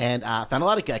and found a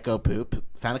lot of gecko poop.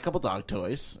 Found a couple dog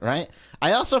toys. Right.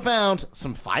 I also found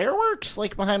some fireworks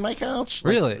like behind my couch.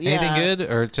 Like, Really? yeah. Anything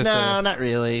good or just No, not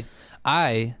really.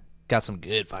 I got some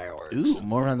good fireworks. Ooh,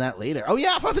 more on that later. Oh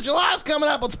yeah, 4th of July is coming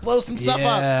up. Let's blow some stuff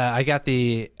up. Yeah, I got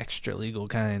the extra legal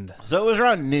kind. So it was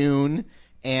around noon,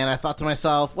 and I thought to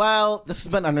myself, well, this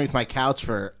has been underneath my couch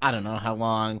for I don't know how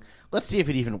long. Let's see if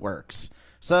it even works.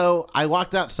 So I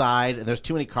walked outside, and there's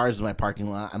too many cars in my parking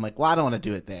lot. I'm like, well, I don't want to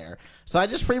do it there. So I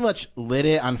just pretty much lit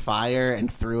it on fire and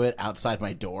threw it outside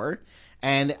my door.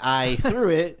 And I threw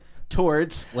it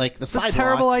towards like the sidewalk. It's a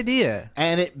terrible idea.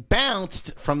 And it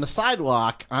bounced from the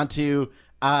sidewalk onto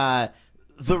the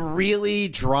really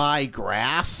dry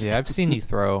grass Yeah, I've seen you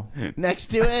throw. next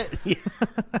to it.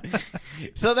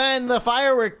 So then the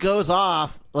firework goes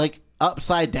off like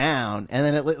upside down, and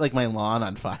then it lit like my lawn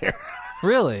on fire.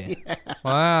 Really?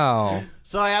 Wow.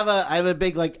 So I have a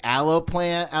big like aloe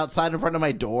plant outside in front of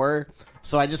my door.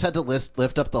 So I just had to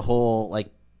lift up the whole like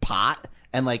pot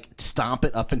and like stomp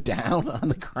it up and down on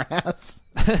the grass.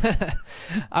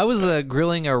 I was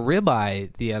grilling a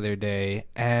ribeye the other day,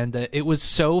 and it was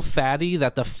so fatty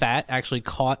that the fat actually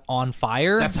caught on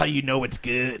fire. That's how you know it's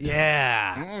good.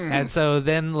 Yeah. And so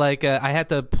then, like, I had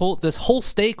to pull this whole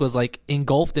steak was like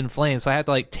engulfed in flames. So I had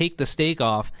to like take the steak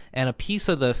off, and a piece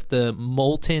of the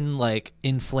molten like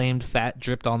inflamed fat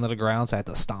dripped onto the ground. So I had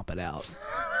to stomp it out.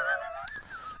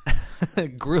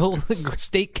 Grilled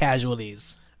steak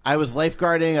casualties. I was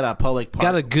lifeguarding at a public park.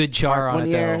 Got a good char park on one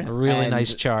it year, though. A really and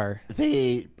nice char.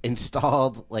 They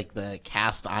installed like the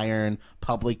cast iron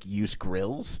public use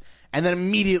grills, and then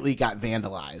immediately got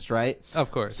vandalized, right? Of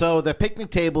course. So the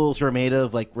picnic tables were made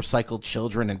of like recycled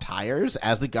children and tires,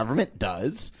 as the government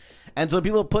does. And so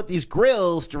people put these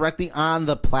grills directly on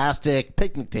the plastic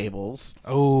picnic tables.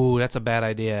 Oh, that's a bad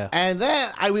idea. And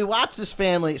then we watched this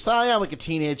family. So I'm like a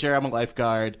teenager. I'm a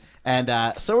lifeguard. And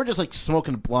so we're just like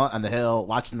smoking a blunt on the hill,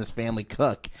 watching this family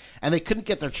cook. And they couldn't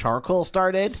get their charcoal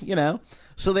started,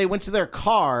 So they went to their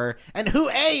car. And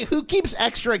who keeps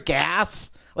extra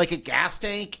gas, like a gas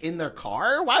tank, in their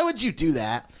car? Why would you do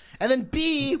that? And then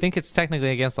B, I think it's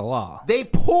technically against the law. they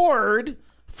poured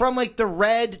from like the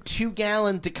red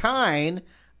 2-gallon Dakine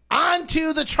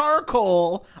onto the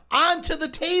charcoal, onto the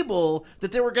table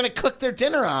that they were going to cook their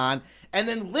dinner on, and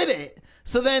then lit it.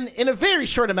 So then in a very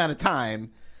short amount of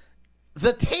time,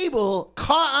 the table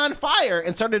caught on fire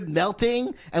and started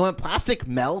melting. And when plastic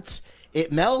melts,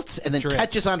 it melts and then Drips.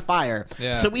 catches on fire.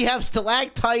 Yeah. So we have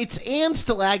stalactites and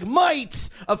stalagmites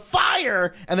of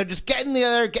fire, and they're just getting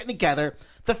together.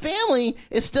 The family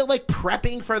is still like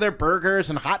prepping for their burgers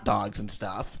and hot dogs and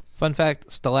stuff. Fun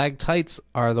fact, stalactites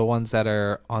are the ones that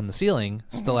are on the ceiling.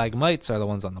 Mm-hmm. Stalagmites are the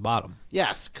ones on the bottom.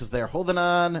 Yes, because they're holding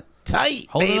on tight,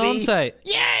 Holding baby. on tight.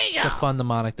 Yeah. It's a fun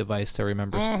mnemonic device to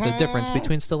remember the difference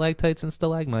between stalactites and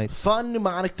stalagmites. Fun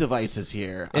mnemonic devices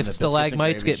here. on If the Biscuits and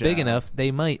stalagmites Gravy get big Show. enough, they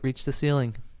might reach the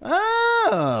ceiling.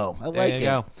 Oh, I like you it.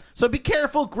 go. So be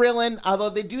careful grilling. Although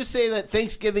they do say that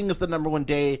Thanksgiving is the #1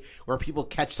 day where people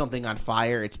catch something on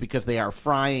fire. It's because they are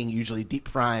frying, usually deep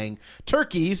frying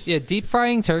turkeys. Yeah, deep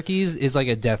frying turkeys is like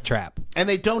a death trap. And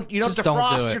you don't Just don't do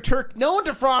defrost it. your turkey. No one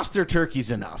defrosts their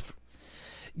turkeys enough.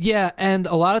 Yeah, and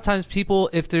a lot of times people,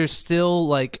 if there's still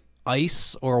like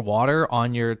ice or water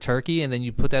on your turkey and then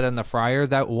you put that in the fryer,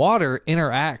 that water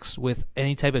interacts with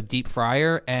any type of deep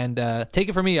fryer. And take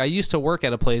it from me, I used to work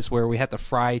at a place where we had to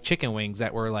fry chicken wings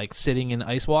that were like sitting in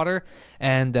ice water,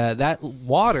 and that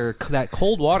water, that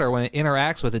cold water, when it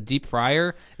interacts with a deep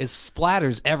fryer, it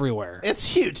splatters everywhere.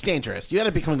 It's huge, dangerous. You end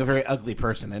up becoming a very ugly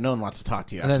person, and no one wants to talk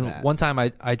to you And after then that. one time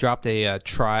I dropped a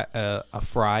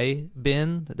fry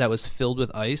bin that was filled with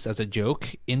ice as a joke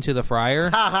into the fryer.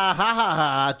 Ha ha ha ha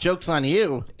ha! Joke's on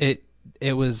you. It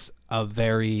was a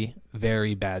very,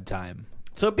 very bad time.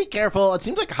 So be careful. It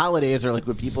seems like holidays are like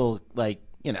when people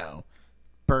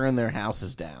burn their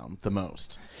houses down the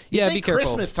most. Yeah, I be think careful.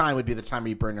 Christmas time would be the time where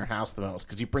you burn your house the most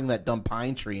because you bring that dumb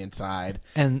pine tree inside.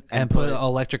 And put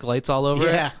electric lights all over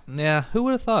Yeah. it. Yeah, who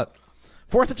would have thought?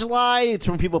 4th of July, it's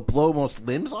when people blow most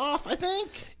limbs off, I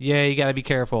think. Yeah, you got to be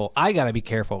careful. I got to be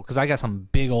careful because I got some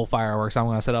big old fireworks I'm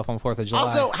going to set off on 4th of July.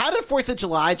 Also, how did 4th of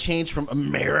July change from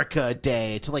America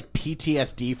Day to like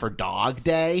PTSD for Dog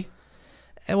Day?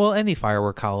 And, well, any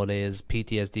firework holiday is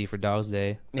PTSD for Dogs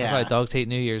Day. That's Yeah. why dogs hate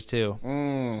New Year's, too.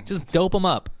 Just dope them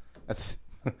up. That's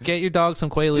Get your dog some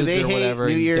Quaaludes Do they or hate whatever.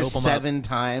 New and Year's dope 'em up. 7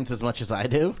 times as much as I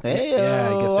do? Hey, Yeah,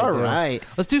 I guess they all do. right.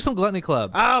 Let's do some Gluttony Club.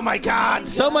 Oh my God,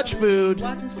 so much food.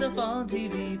 Watching stuff on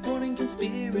TV, porn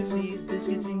conspiracies,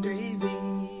 biscuits and gravy.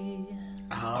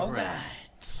 All right.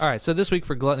 All right, so this week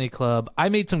for Gluttony Club, I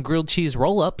made some grilled cheese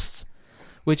roll-ups,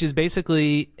 which is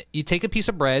basically you take a piece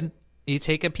of bread, you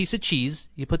take a piece of cheese,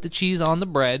 you put the cheese on the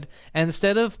bread, and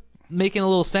instead of making a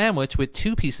little sandwich with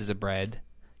 2 pieces of bread,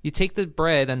 you take the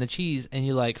bread and the cheese and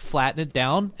you like flatten it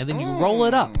down, and then you roll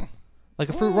it up like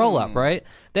a fruit roll-up, right?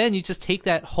 Then you just take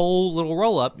that whole little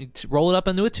roll-up, you roll it up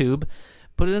into a tube,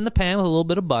 put it in the pan with a little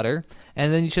bit of butter,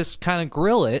 and then you just kind of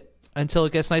grill it until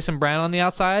it gets nice and brown on the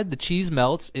outside. The cheese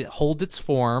melts, it holds its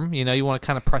form. You know, you want to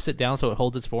kind of press it down so it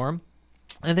holds its form.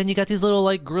 And then you got these little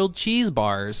like grilled cheese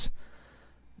bars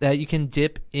that you can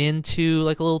dip into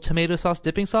like a little tomato sauce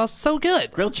dipping sauce. So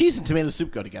good. Grilled cheese and tomato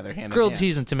soup go together hand in Grilled hand.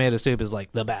 cheese and tomato soup is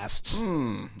like the best.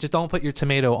 Just don't put your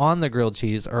tomato on the grilled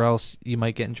cheese or else you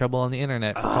might get in trouble on the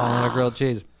internet for calling it a grilled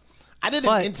cheese. I did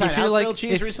But an inside if you're out like, grilled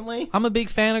cheese if- recently. I'm a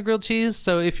big fan of grilled cheese,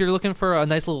 so if you're looking for a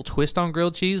nice little twist on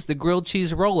grilled cheese, the grilled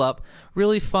cheese roll-up,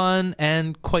 really fun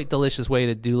and quite delicious way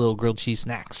to do little grilled cheese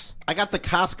snacks. I got the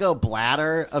Costco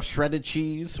bladder of shredded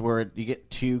cheese where you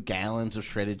get 2 gallons of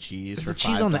shredded cheese. Is for the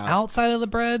cheese on the $5. outside of the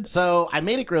bread? So I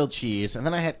made a grilled cheese, and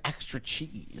then I had extra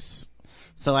cheese.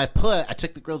 So I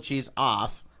took the grilled cheese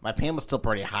off. My pan was still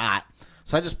pretty hot.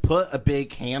 So I just put a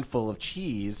big handful of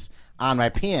cheese on my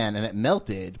pan, and it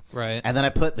melted. Right. And then I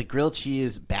put the grilled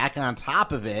cheese back on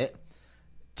top of it,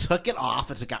 took it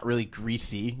off as it got really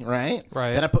greasy, right?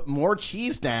 Right. Then I put more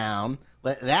cheese down,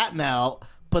 let that melt,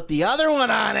 put the other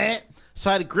one on it. So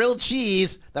I had grilled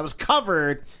cheese that was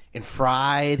covered in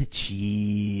fried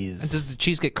cheese. Does the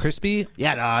cheese get crispy?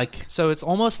 Yeah, dog. So it's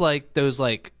almost like those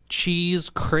like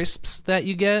cheese crisps that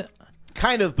you get,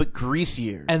 Kind of, but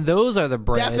greasier. and those are the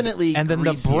bread. Definitely And then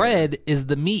greasier. the bread is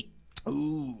the meat.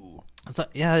 Ooh. It's like,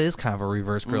 yeah, it is kind of a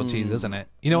reverse grilled cheese, isn't it?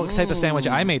 You know what type of sandwich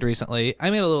I made recently?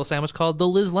 I made a little sandwich called the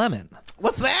Liz Lemon.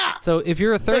 What's that? So if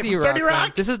you're a 30 Rock, 30 Rock?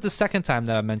 fan, this is the second time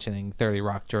that I'm mentioning 30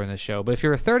 Rock during this show, but if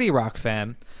you're a 30 Rock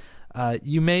fan,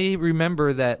 you may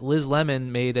remember that Liz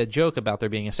Lemon made a joke about there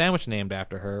being a sandwich named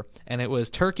after her, and it was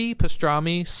turkey,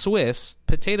 pastrami, Swiss,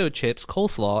 potato chips,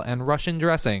 coleslaw, and Russian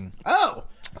dressing. Oh.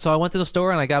 So I went to the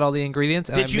store and I got all the ingredients,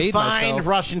 and Did I you made find myself...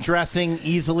 Russian dressing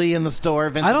easily in the store,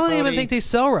 Vincent I don't Fodi? even think they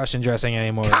sell Russian dressing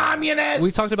anymore. Communists!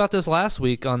 We talked about this last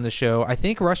week on the show. I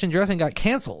think Russian dressing got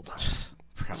canceled.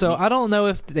 So I don't know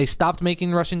if they stopped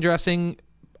making Russian dressing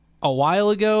a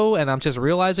while ago and I'm just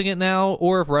realizing it now,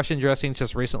 or if Russian dressing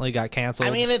just recently got canceled.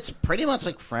 I mean, it's pretty much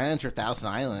like French or Thousand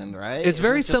Island, right? It's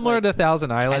very just similar like to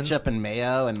Thousand Island. ketchup and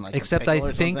mayo and like a Except pickle I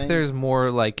or think something. there's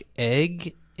more like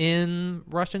egg in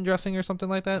Russian dressing or something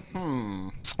like that.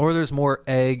 Or there's more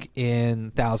egg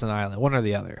in Thousand Island, one or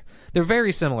the other. They're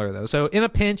very similar though. So in a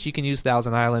pinch, you can use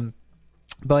Thousand Island.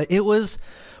 But it was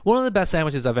one of the best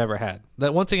sandwiches I've ever had.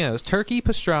 That once again, it was turkey,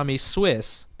 pastrami,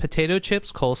 Swiss, potato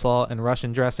chips, coleslaw, and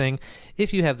Russian dressing.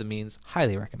 If you have the means,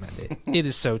 highly recommend it. It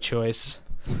is so choice.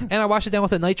 And I washed it down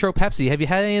with a Nitro Pepsi. Have you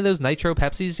had any of those Nitro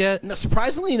Pepsis yet? No,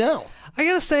 surprisingly, no. I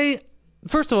gotta say,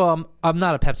 first of all, I'm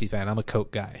not a Pepsi fan. I'm a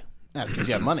Coke guy. No, because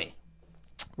you have money.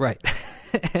 Right.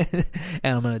 And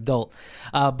I'm an adult.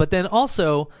 But then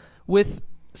also, when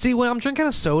I'm drinking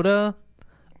a soda,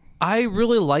 I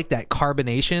really like that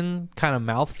carbonation kind of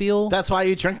mouthfeel. That's why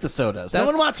you drink the sodas. No That's-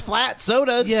 one wants flat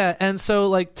sodas. Yeah, and so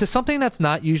like to something that's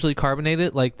not usually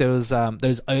carbonated, like those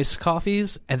iced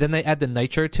coffees, and then they add the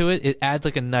nitro to it. It adds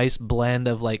like a nice blend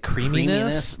of like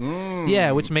creaminess.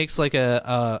 Yeah, which makes like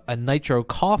a nitro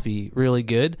coffee really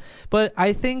good. But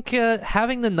I think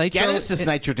having the nitro, Guinness is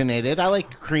nitrogenated. I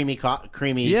like creamy.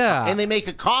 Yeah. And they make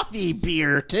a coffee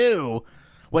beer, too,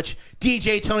 which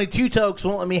DJ Tony Two Tokes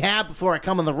won't let me have before I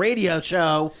come on the radio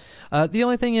show. The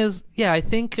only thing is, yeah, I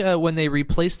think when they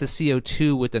replace the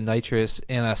CO2 with the nitrous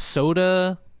in a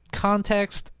soda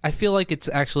context, I feel like it's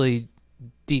actually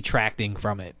detracting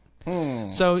from it.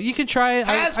 So you can try it.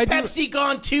 Has Pepsi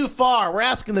gone too far? We're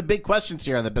asking the big questions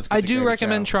here on the Biscuits I and do Gravy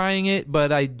recommend show. trying it,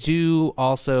 but I do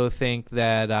also think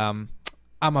that I'm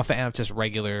a fan of just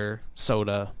regular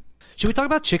soda. Should we talk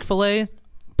about Chick-fil-A?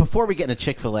 Before we get into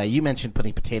Chick-fil-A, you mentioned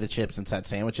putting potato chips inside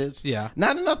sandwiches. Yeah.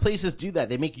 Not enough places do that.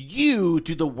 They make you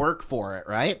do the work for it,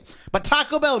 right? But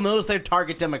Taco Bell knows their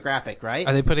target demographic, right?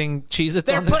 Are they putting Cheez-Its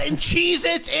They're on there? putting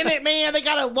Cheez-Its in it, man. They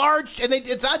got a large, and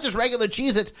it's not just regular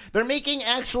Cheez-Its. They're making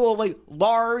actual, like,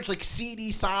 large, like,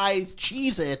 CD-sized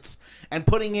Cheez-Its and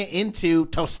putting it into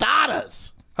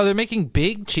tostadas. Oh, they're making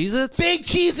big Cheez-Its? Big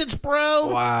Cheez-Its, bro.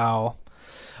 Wow.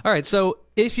 All right, so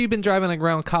if you've been driving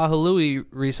around Kahului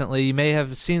recently, you may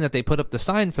have seen that they put up the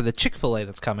sign for the Chick-fil-A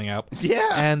that's coming out. Yeah.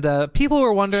 And people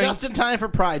were wondering... Just in time for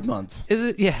Pride Month.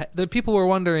 The people were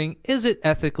wondering, is it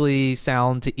ethically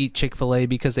sound to eat Chick-fil-A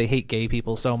because they hate gay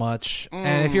people so much?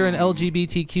 And if you're an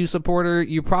LGBTQ supporter,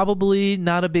 you're probably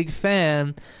not a big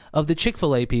fan of the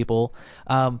Chick-fil-A people,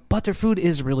 but their food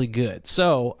is really good.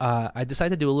 So I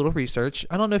decided to do a little research.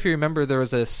 I don't know if you remember, there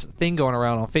was this thing going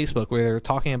around on Facebook where they were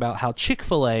talking about how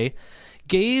Chick-fil-A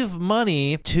gave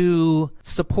money to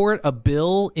support a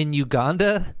bill in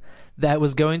Uganda that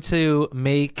was going to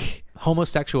make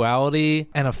homosexuality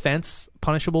an offense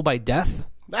punishable by death.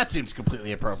 That seems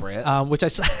completely appropriate. Which I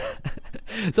saw.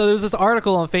 So there was this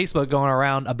article on Facebook going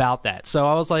around about that. So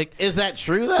I was like, Is that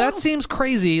true, though? that seems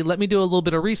crazy. Let me do a little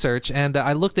bit of research. And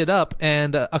I looked it up.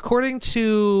 And according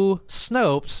to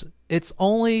Snopes, it's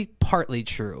only partly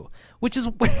true, which is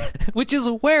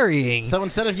worrying. So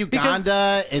instead of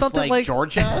Uganda, it's something like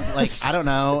Georgia? Like, I don't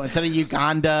know. Instead of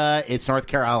Uganda, it's North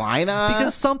Carolina?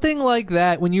 Because something like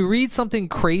that, when you read something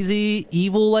crazy,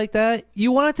 evil like that,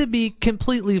 you want it to be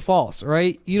completely false,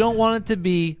 right? You don't want it to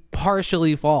be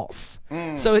partially false.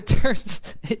 So it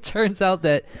turns out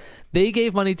that they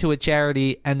gave money to a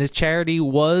charity, and this charity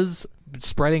was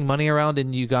spreading money around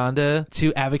in Uganda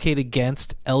to advocate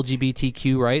against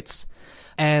LGBTQ rights.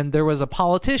 And there was a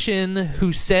politician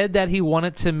who said that he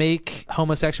wanted to make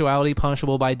homosexuality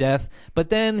punishable by death, but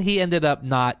then he ended up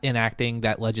not enacting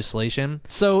that legislation.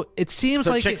 So it seems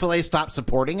So like Chick-fil-A stopped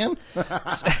supporting him?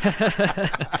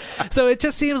 so it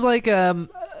just seems like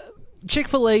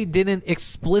Chick-fil-A didn't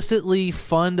explicitly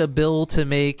fund a bill to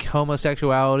make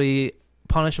homosexuality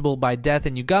punishable by death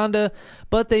in Uganda,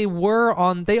 but they are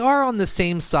on the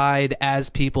same side as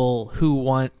people who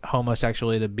want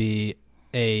homosexuality to be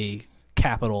a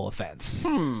capital offense.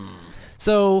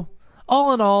 So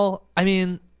all in all, I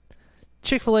mean,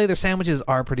 Chick-fil-A, their sandwiches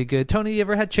are pretty good. Tony, you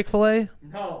ever had Chick-fil-A?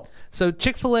 No. So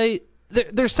Chick-fil-A,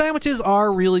 Their sandwiches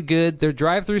are really good. Their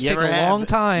drive-thrus take a long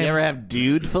time. You ever have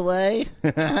dude filet?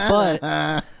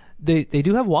 But they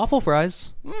do have waffle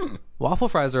fries. Waffle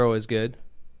fries are always good.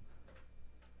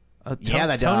 Yeah,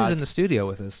 that Tony's dog. in the studio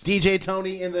with us. DJ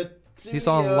Tony in the studio He's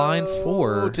on line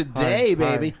 4 today,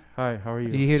 baby. Hi, how are you?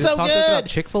 You here to So talk to us about good.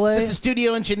 Chick-fil-A? This is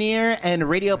studio engineer and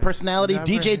radio personality Never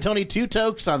DJ had- Tony Two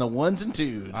Tokes on the ones and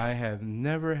twos. I have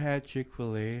never had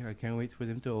Chick-fil-A. I can't wait for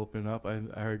them to open up. I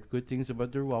heard good things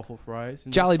about their waffle fries.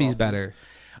 And their Jollibee's sauces. better.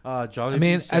 Jollibee's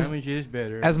mean, sandwich is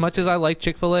better. As much as I like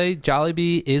Chick-fil-A,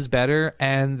 Jollibee is better,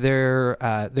 and their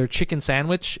chicken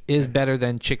sandwich is better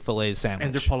than Chick-fil-A's sandwich.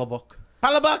 and their Palabuck.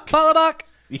 Palabuck. Palabuck!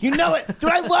 You know it. Dude,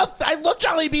 I love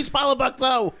Jollibee's Palabuck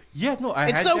though. Yeah, no, I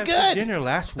It's had so that good. for dinner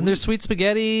last And their week. sweet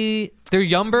spaghetti, their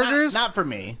Yum Burgers. Not for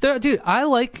me. Dude, I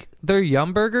like their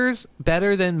Yum Burgers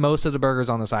better than most of the burgers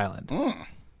on this island.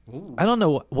 I don't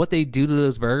know what they do to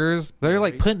those burgers. They're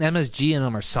like putting MSG in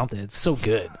them or something. It's so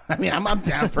good. I mean, I'm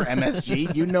down for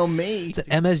MSG. You know me. It's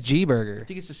an MSG I burger.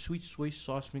 think it's a sweet soy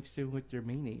sauce mixed in with their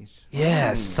mayonnaise.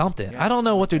 Yeah, something. Yeah, I don't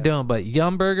know what they're doing, but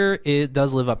Yum Burger, it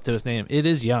does live up to its name. It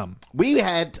is Yum. We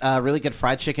had really good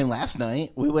fried chicken last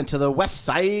night. We went to the West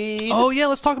Side. Oh, yeah,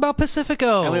 let's talk about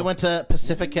Pacifico. And we went to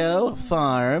Pacifico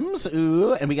Farms,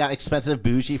 and we got expensive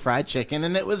bougie fried chicken,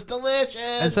 and it was delicious.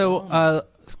 And so a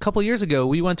couple years ago,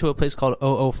 we went to a place called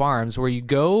OO Farms where you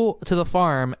go to the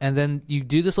farm and then you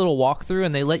do this little walkthrough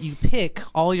and they let you pick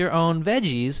all your own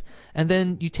veggies and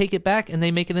then you take it back and they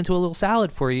make it into a little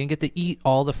salad for you and get to eat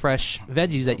all the fresh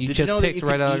veggies that you Did just you know that picked you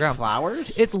right could out of the eat ground.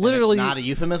 flowers? It's And literally not a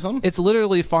euphemism. It's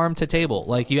literally farm to table.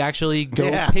 Like you actually go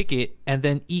Yeah. pick it and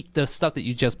then eat the stuff that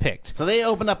you just picked. So they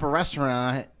opened up a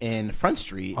restaurant in Front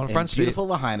Street, On in Front Street. beautiful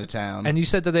Lahaina town. And you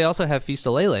said that they also have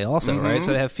Fista Lele also, right?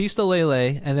 So they have Fista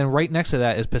Lele, and then right next to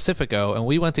that is Pacifico, and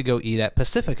we went to go eat at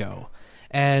Pacifico.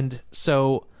 And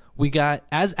so we got,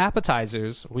 as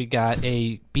appetizers, we got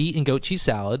a beet and goat cheese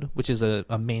salad, which is a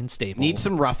main staple. Need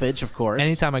some roughage, of course.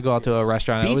 Anytime I go out to a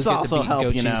restaurant, I always Beets get the also beet and help, goat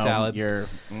you cheese know, salad. your...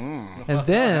 And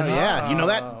then, yeah, you know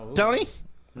that, Tony?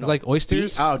 like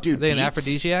oysters. Oh, dude, Are they an beets?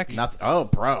 aphrodisiac? Nothing. Oh,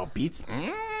 bro, beets.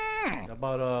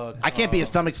 About I can't be a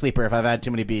stomach sleeper if I've had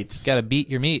too many beets. Got to beat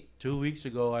your meat. 2 weeks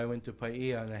ago, I went to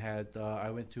Paella and I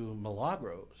went to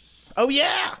Milagros. Oh,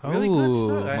 yeah. Really Ooh,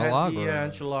 good stuff. I had the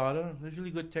Milagros. enchilada. There's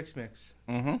really good Tex-Mex.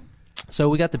 So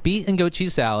we got the beet and goat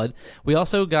cheese salad. We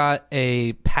also got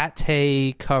a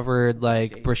pate covered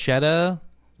like bruschetta.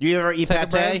 You ever eat Type of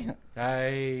pate? bread?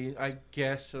 I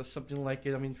guess something like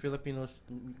it. I mean, Filipinos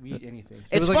eat anything.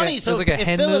 It's was like funny. a- it so was like a if,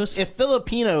 hen mousse. if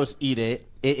Filipinos eat it,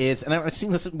 it is, and I've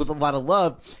seen this with a lot of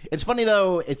love. It's funny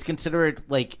though; it's considered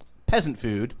like peasant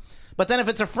food, but then if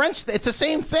it's a French, it's the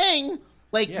same thing.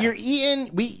 Like Yeah. you're eating,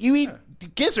 you eat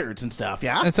gizzards and stuff.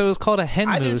 Yeah, And so it was called a hen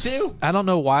I do mousse. too. I don't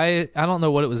know why. I don't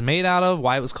know what it was made out of.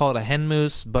 Why it was called a hen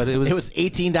mousse, but it was. it was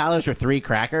 $18 for 3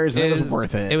 crackers. And it was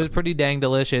worth it. It was pretty dang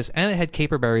delicious, and it had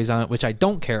caper berries on it, which I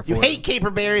don't care for. You hate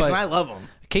caper berries, But- and I love them.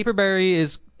 Caper berry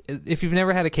is. If you've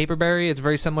never had a caper berry, it's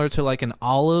very similar to like an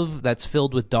olive that's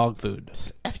filled with dog food.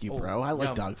 F you, bro. I like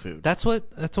yum. dog food. That's what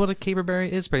a caper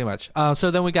berry is, pretty much.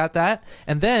 So then we got that,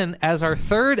 and then as our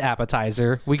third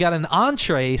appetizer, we got an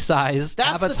entree size.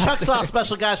 That's appetizer. the Chuck Sauce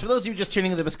special, guys. For those of you just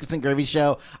tuning in to the Biscuits and Gravy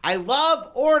Show, I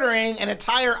love ordering an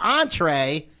entire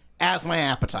entree as my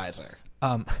appetizer.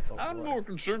 I'm more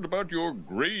concerned about your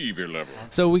gravy level.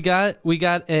 So we got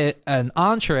an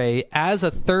entree as a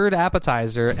third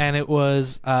appetizer, and it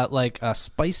was like a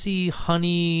spicy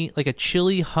honey, like a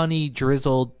chili honey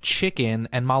drizzled chicken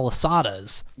and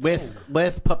malasadas With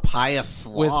papaya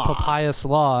slaw. with papaya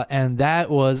slaw, and that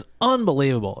was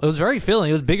unbelievable. It was very filling.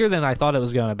 It was bigger than I thought it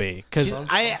was going to be. Because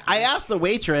I asked the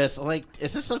waitress, like,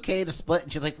 is this okay to split?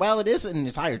 And she's like, well, it is an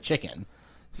entire chicken.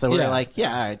 So we're Yeah. like,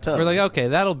 yeah, all right, totally. we're like, okay,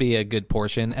 that'll be a good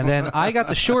portion. And then I got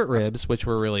the short ribs, which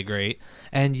were really great,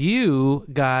 and you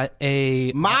got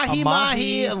a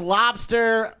mahi and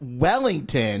lobster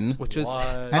Wellington which was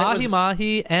What?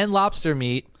 mahi and lobster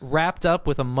meat wrapped up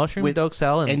with a mushroom With-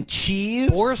 doxel and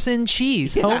cheese. Borson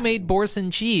cheese, Yeah. homemade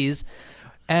Borson cheese.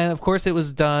 And of course, it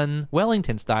was done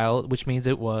Wellington style, which means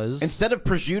it was. Instead of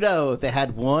prosciutto, they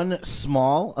had one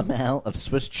small amount of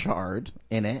Swiss chard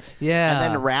in it. Yeah.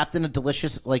 And then wrapped in a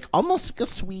delicious, like, almost like a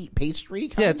sweet pastry.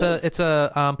 Kind it's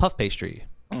a puff pastry.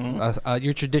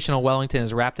 Your traditional Wellington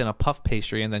is wrapped in a puff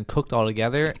pastry and then cooked all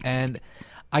together. And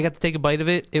I got to take a bite of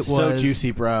it. It So was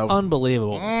juicy, bro.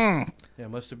 unbelievable. Yeah, it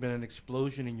must have been an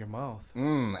explosion in your mouth.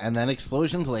 And then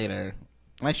explosions later.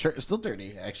 My shirt is still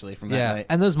dirty, actually, from that Yeah, night.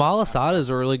 and those malasadas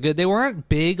were really good. They weren't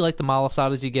big like the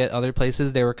malasadas you get other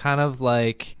places. They were kind of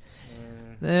like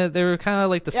They were kind of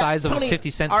like the size of Tony, a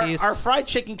 50-cent our, piece. Our fried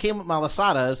chicken came with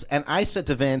malasadas, and I said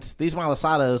to Vince, these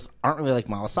malasadas aren't really like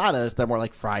malasadas. They're more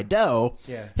like fried dough.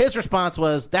 Yeah. His response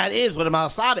was, that is what a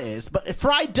malasada is. But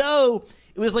fried dough,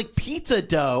 it was like pizza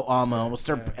dough almost,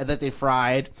 that they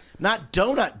fried, not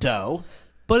donut dough.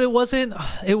 But it wasn't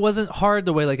hard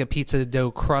the way like a pizza dough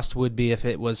crust would be if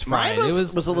it was fried. Mine it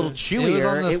was a little chewier.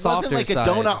 on the It wasn't softer like a side.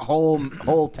 donut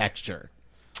whole texture.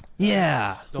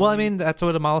 Yeah. Well, I mean, that's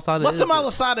what a malasada What's is. a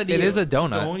malasada to It you? is a The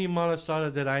donut. only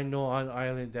malasada that I know on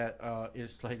island that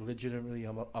is like legitimately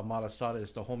a malasada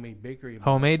is the homemade bakery.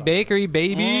 Homemade malasada. bakery,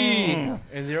 baby.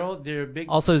 And they're big.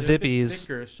 Also they're big Zippies.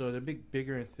 thicker, so they're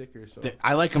bigger and thicker. So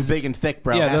I like them big and thick,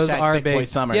 bro. Yeah, those Hashtag are thick boy big.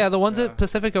 summer. Yeah, the ones at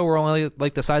Pacifico were only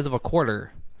like the size of a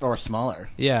quarter. Or smaller.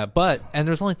 Yeah, and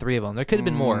there's only 3 of them. There could have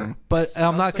been more, but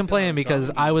I'm not like complaining a because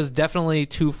doggy. I was definitely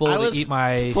too full I to was eat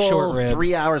my full short rib.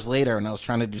 3 hours later, and I was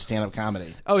trying to do stand-up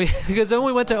comedy. Oh yeah, because then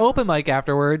we went to open mic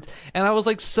afterwards, and I was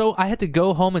like, I had to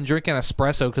go home and drink an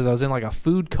espresso because I was in like a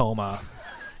food coma,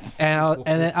 and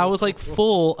then I was like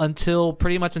full until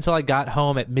pretty much until I got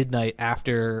home at midnight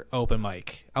after open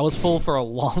mic. I was full for a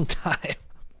long time.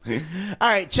 All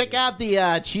right, check out the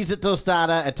Cheez-It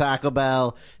Tostada at Taco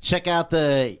Bell. Check out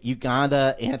the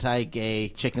Uganda anti-gay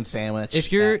chicken sandwich.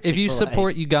 If you at Chick-fil-A.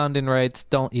 support Ugandan rights,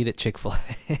 don't eat at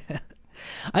Chick-fil-A.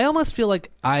 I almost feel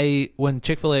like when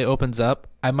Chick-fil-A opens up,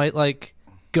 I might like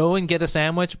go and get a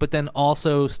sandwich, but then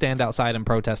also stand outside and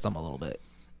protest them a little bit.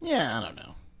 Yeah, I don't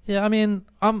know. Yeah, I mean,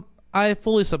 I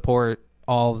fully support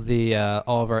all of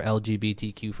our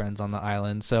LGBTQ friends on the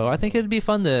island, so I think it'd be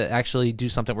fun to actually do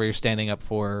something where you're standing up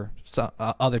for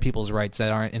other people's rights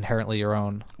that aren't inherently your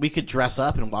own. We could dress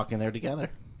up and walk in there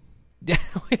together. Yeah,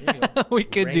 we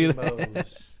could do that.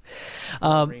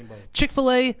 Rainbow.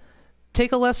 Chick-fil-A,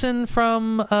 take a lesson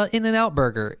from In-N-Out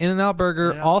Burger. In-N-Out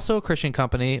Burger, also a Christian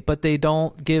company, but they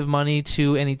don't give money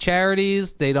to any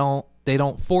charities. They don't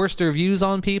force their views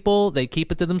on people. They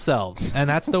keep it to themselves. And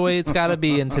that's the way it's got to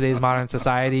be in today's modern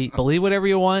society. Believe whatever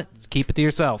you want. Keep it to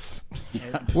yourself.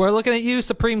 We're looking at you,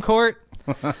 Supreme Court.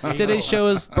 Today's show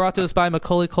is brought to us by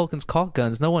Macaulay Culkin's Caulk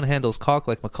Guns. No one handles caulk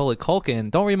like Macaulay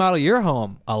Culkin. Don't remodel your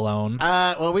home alone.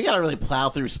 Well, we got to really plow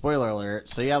through spoiler alert,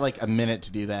 so you have like a minute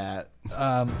to do that.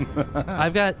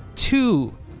 I've got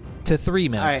 2 to 3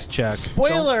 minutes, All right, Chuck.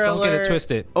 spoiler Don't alert. get it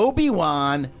twisted.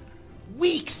 Obi-Wan,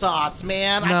 weak sauce,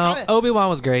 man. No, Obi-Wan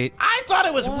was great. I thought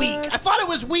it was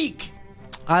weak.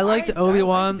 I liked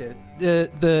Obi-Wan. liked it.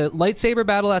 The lightsaber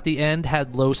battle at the end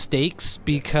had low stakes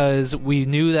because we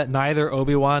knew that neither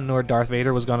Obi-Wan nor Darth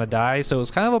Vader was going to die, so it was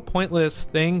kind of a pointless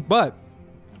thing. But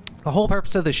the whole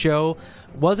purpose of the show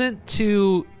wasn't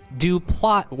to do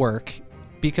plot work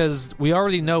because we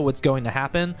already know what's going to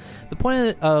happen. The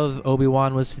point of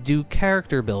Obi-Wan was to do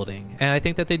character building, and I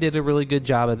think that they did a really good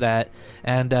job of that.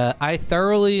 And I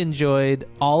thoroughly enjoyed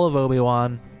all of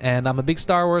Obi-Wan, and I'm a big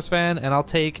Star Wars fan, and I'll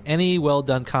take any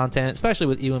well-done content, especially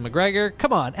with Ewan McGregor.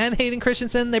 Come on, and Hayden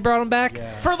Christensen, they brought him back.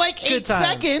 For like 8 times.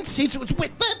 seconds, the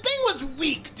thing was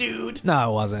weak, dude.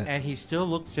 No, it wasn't. And he still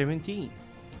looked 17.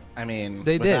 I mean,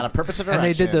 They without did a purpose of and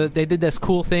direction. they did this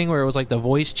cool thing where it was like the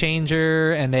voice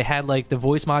changer, and they had like the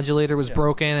voice modulator was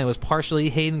broken. And it was partially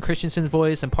Hayden Christensen's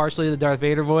voice and partially the Darth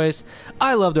Vader voice.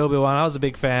 I loved Obi-Wan. I was a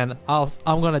big fan.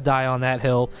 I'm gonna die on that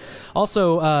hill.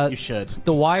 Also, You should.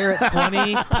 the Wire at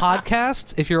 20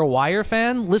 podcast. If you're a Wire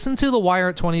fan, listen to the Wire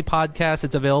at 20 podcast.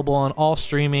 It's available on all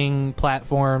streaming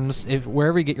platforms,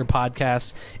 wherever you get your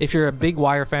podcasts. If you're a big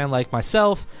Wire fan like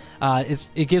myself,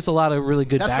 it gives a lot of really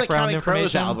good That's the background Counting Crows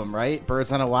information. album, right?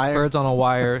 Birds on a Wire. Birds on a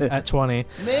Wire at 20.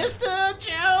 Mr.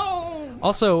 Jones.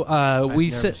 Also, never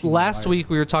seen last The Wire. week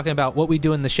we were talking about What We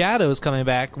Do in the Shadows coming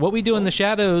back. What We Do in the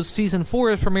Shadows season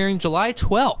 4 is premiering July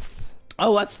 12th.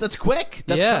 Oh, that's quick.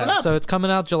 That's coming Yeah, up. so it's coming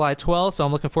out July 12th, so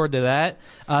I'm looking forward to that.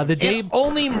 The day If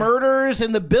Only Murders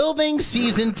in the Building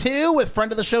season 2 with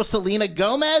friend of the show Selena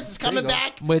Gomez is coming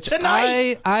back which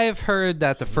tonight. I've heard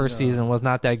that the first season was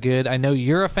not that good. I know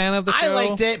you're a fan of the I show.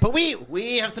 liked it, but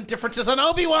we have some differences on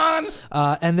Obi-Wan.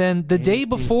 And then the day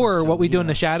before What We Do in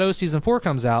the Shadows season 4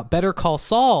 comes out, Better Call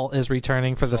Saul is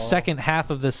returning for the second half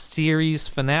of the series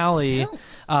finale,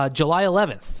 July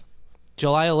 11th.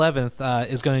 July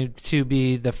 11th is going to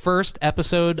be the first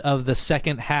episode of the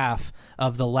second half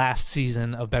of the last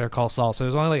season of Better Call Saul. So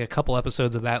there's only like a couple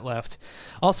episodes of that left.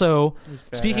 Also,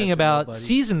 speaking about buddies.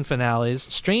 season finales,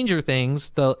 Stranger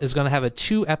Things is going to have a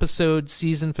 2-episode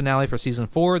season finale for season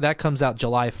 4. That comes out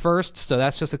July 1st, so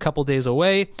that's just a couple days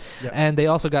away. And they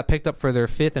also got picked up for their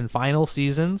 5th and final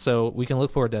season, so we can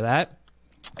look forward to that.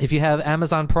 If you have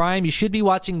Amazon Prime, you should be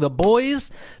watching The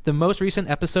Boys. The most recent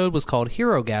episode was called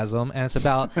Herogasm, and it's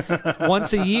about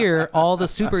once a year, all the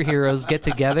superheroes get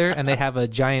together and they have a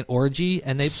giant orgy,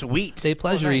 and they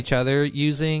pleasure each other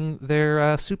using their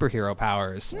superhero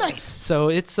powers. Nice. So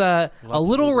it's a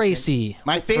little racy.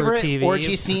 My for favorite TV.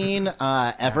 orgy scene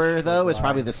ever, though, is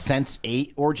probably the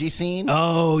Sense8 orgy scene.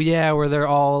 Oh yeah, where they're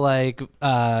all like.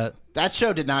 That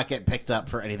show did not get picked up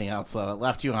for anything else, though. It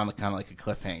left you on kind of like a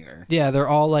cliffhanger. Yeah, they're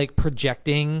all like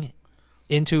projecting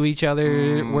into each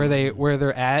other where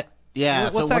they're at. Yeah,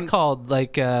 What's that called?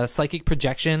 Like psychic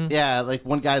projection? Yeah, like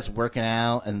one guy's working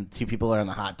out and two people are in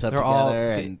the hot tub They're all-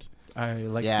 together. And I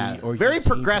like yeah, the orgy very scene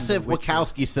from progressive The Witcher.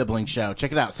 Wachowski sibling show.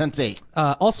 Check it out, Sense8.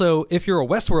 Also, if you're a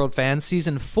Westworld fan,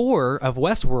 season 4 of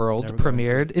Westworld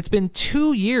premiered. It's been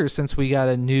 2 years since we got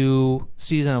a new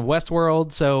season of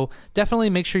Westworld, so definitely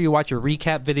make sure you watch your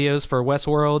recap videos for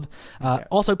Westworld.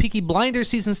 Also, Peaky Blinders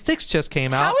season 6 just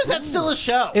came out. How is that still a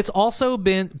show? It's also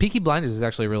been Peaky Blinders is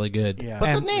actually really good. Yeah. But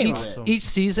And the name each, of it. each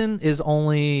season is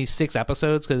only 6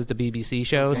 episodes because it's a BBC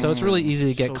show, so it's really easy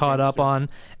to get So caught up gangster. on.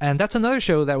 And that's another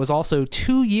show that was also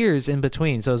 2 years in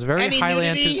between, so it's very Any highly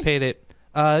nudity? anticipated.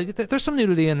 There's some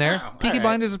nudity in there. Oh, Peaky all right.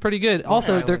 Blinders is pretty good.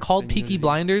 Also, I they're like called the Peaky nudity.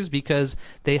 Blinders because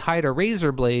they hide a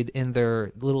razor blade in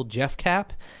their little Jeff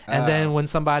cap, and then when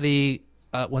somebody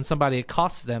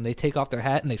accosts them, they take off their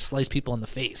hat and they slice people in the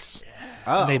face.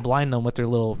 Oh. And they blind them with their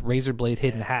little razor blade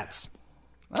hidden hats.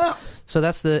 Oh. So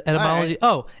that's the etymology.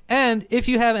 Oh, and if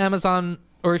you have Amazon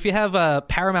or if you have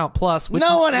Paramount Plus, which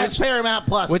No one has Paramount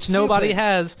Plus. which It's nobody stupid.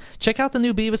 has, check out the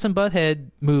new Beavis and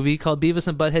Butthead movie called Beavis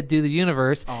and Butthead Do the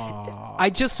Universe. I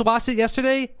just watched it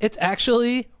yesterday. It's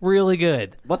actually really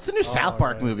good. What's the new South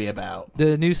Park movie about?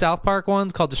 The new South Park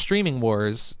one's called The Streaming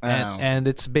Wars, Oh. and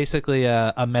it's basically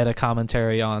a meta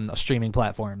commentary on streaming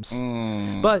platforms.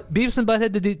 But Beavis and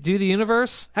Butthead Do the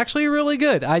Universe, actually really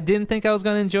good. I didn't think I was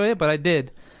going to enjoy it, but I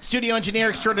did. Studio engineer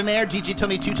extraordinaire, DJ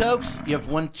Tony Two Tokes. You have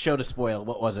one show to spoil.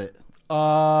 What was it?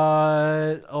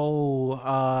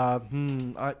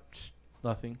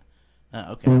 Nothing.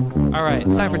 Oh, okay. All right,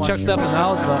 it's time for Chuck Stuff and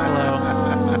Knowledge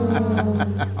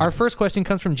Buffalo. Our first question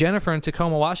comes from Jennifer in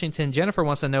Tacoma, Washington. Jennifer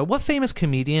wants to know, what famous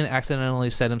comedian accidentally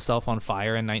set himself on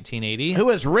fire in 1980? Who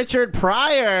is Richard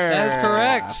Pryor? That is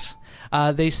correct.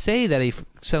 They say that he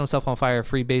set himself on fire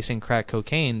freebasing crack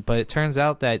cocaine, but it turns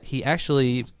out that he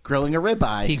actually Grilling a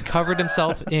ribeye. he covered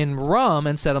himself in rum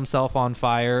and set himself on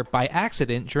fire by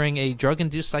accident during a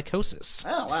drug-induced psychosis.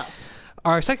 Oh, wow.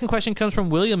 Our second question comes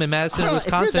from William in Madison, If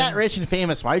Wisconsin. you're that rich and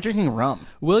famous, why are you drinking rum?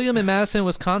 William in Madison,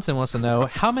 Wisconsin wants to know,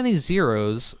 how many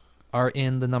zeros are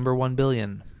in the number 1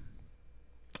 billion?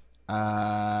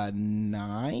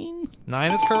 9?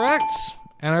 9 is correct.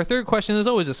 And our third question is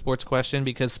always a sports question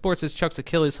because sports is Chuck's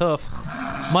Achilles hoof.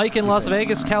 Mike in Las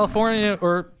Vegas, California,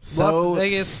 or So Las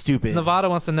Vegas, stupid. Nevada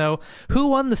wants to know, who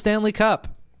won the Stanley Cup?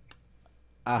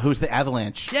 Who's the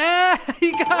Avalanche? Yeah,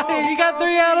 he got it. He got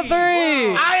 3 out of 3.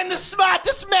 I am the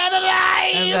smartest man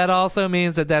alive! And that also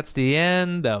means that that's the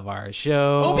end of our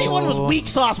show. Obi-Wan was weak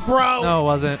sauce, bro! No, it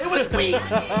wasn't. It was weak!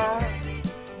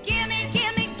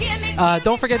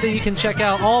 Don't forget that you can check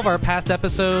out all of our past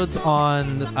episodes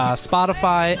on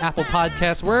Spotify, Apple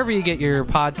Podcasts, wherever you get your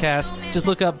podcasts. Just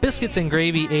look up Biscuits and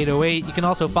Gravy 808. You can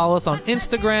also follow us on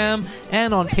Instagram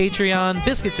and on Patreon,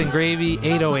 Biscuits and Gravy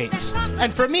 808.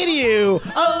 And from me to you,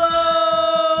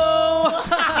 hello!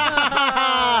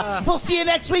 We'll see you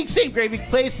next week. Same gravy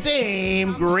place,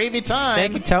 same gravy time.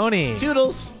 Thank you, Tony.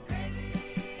 Toodles.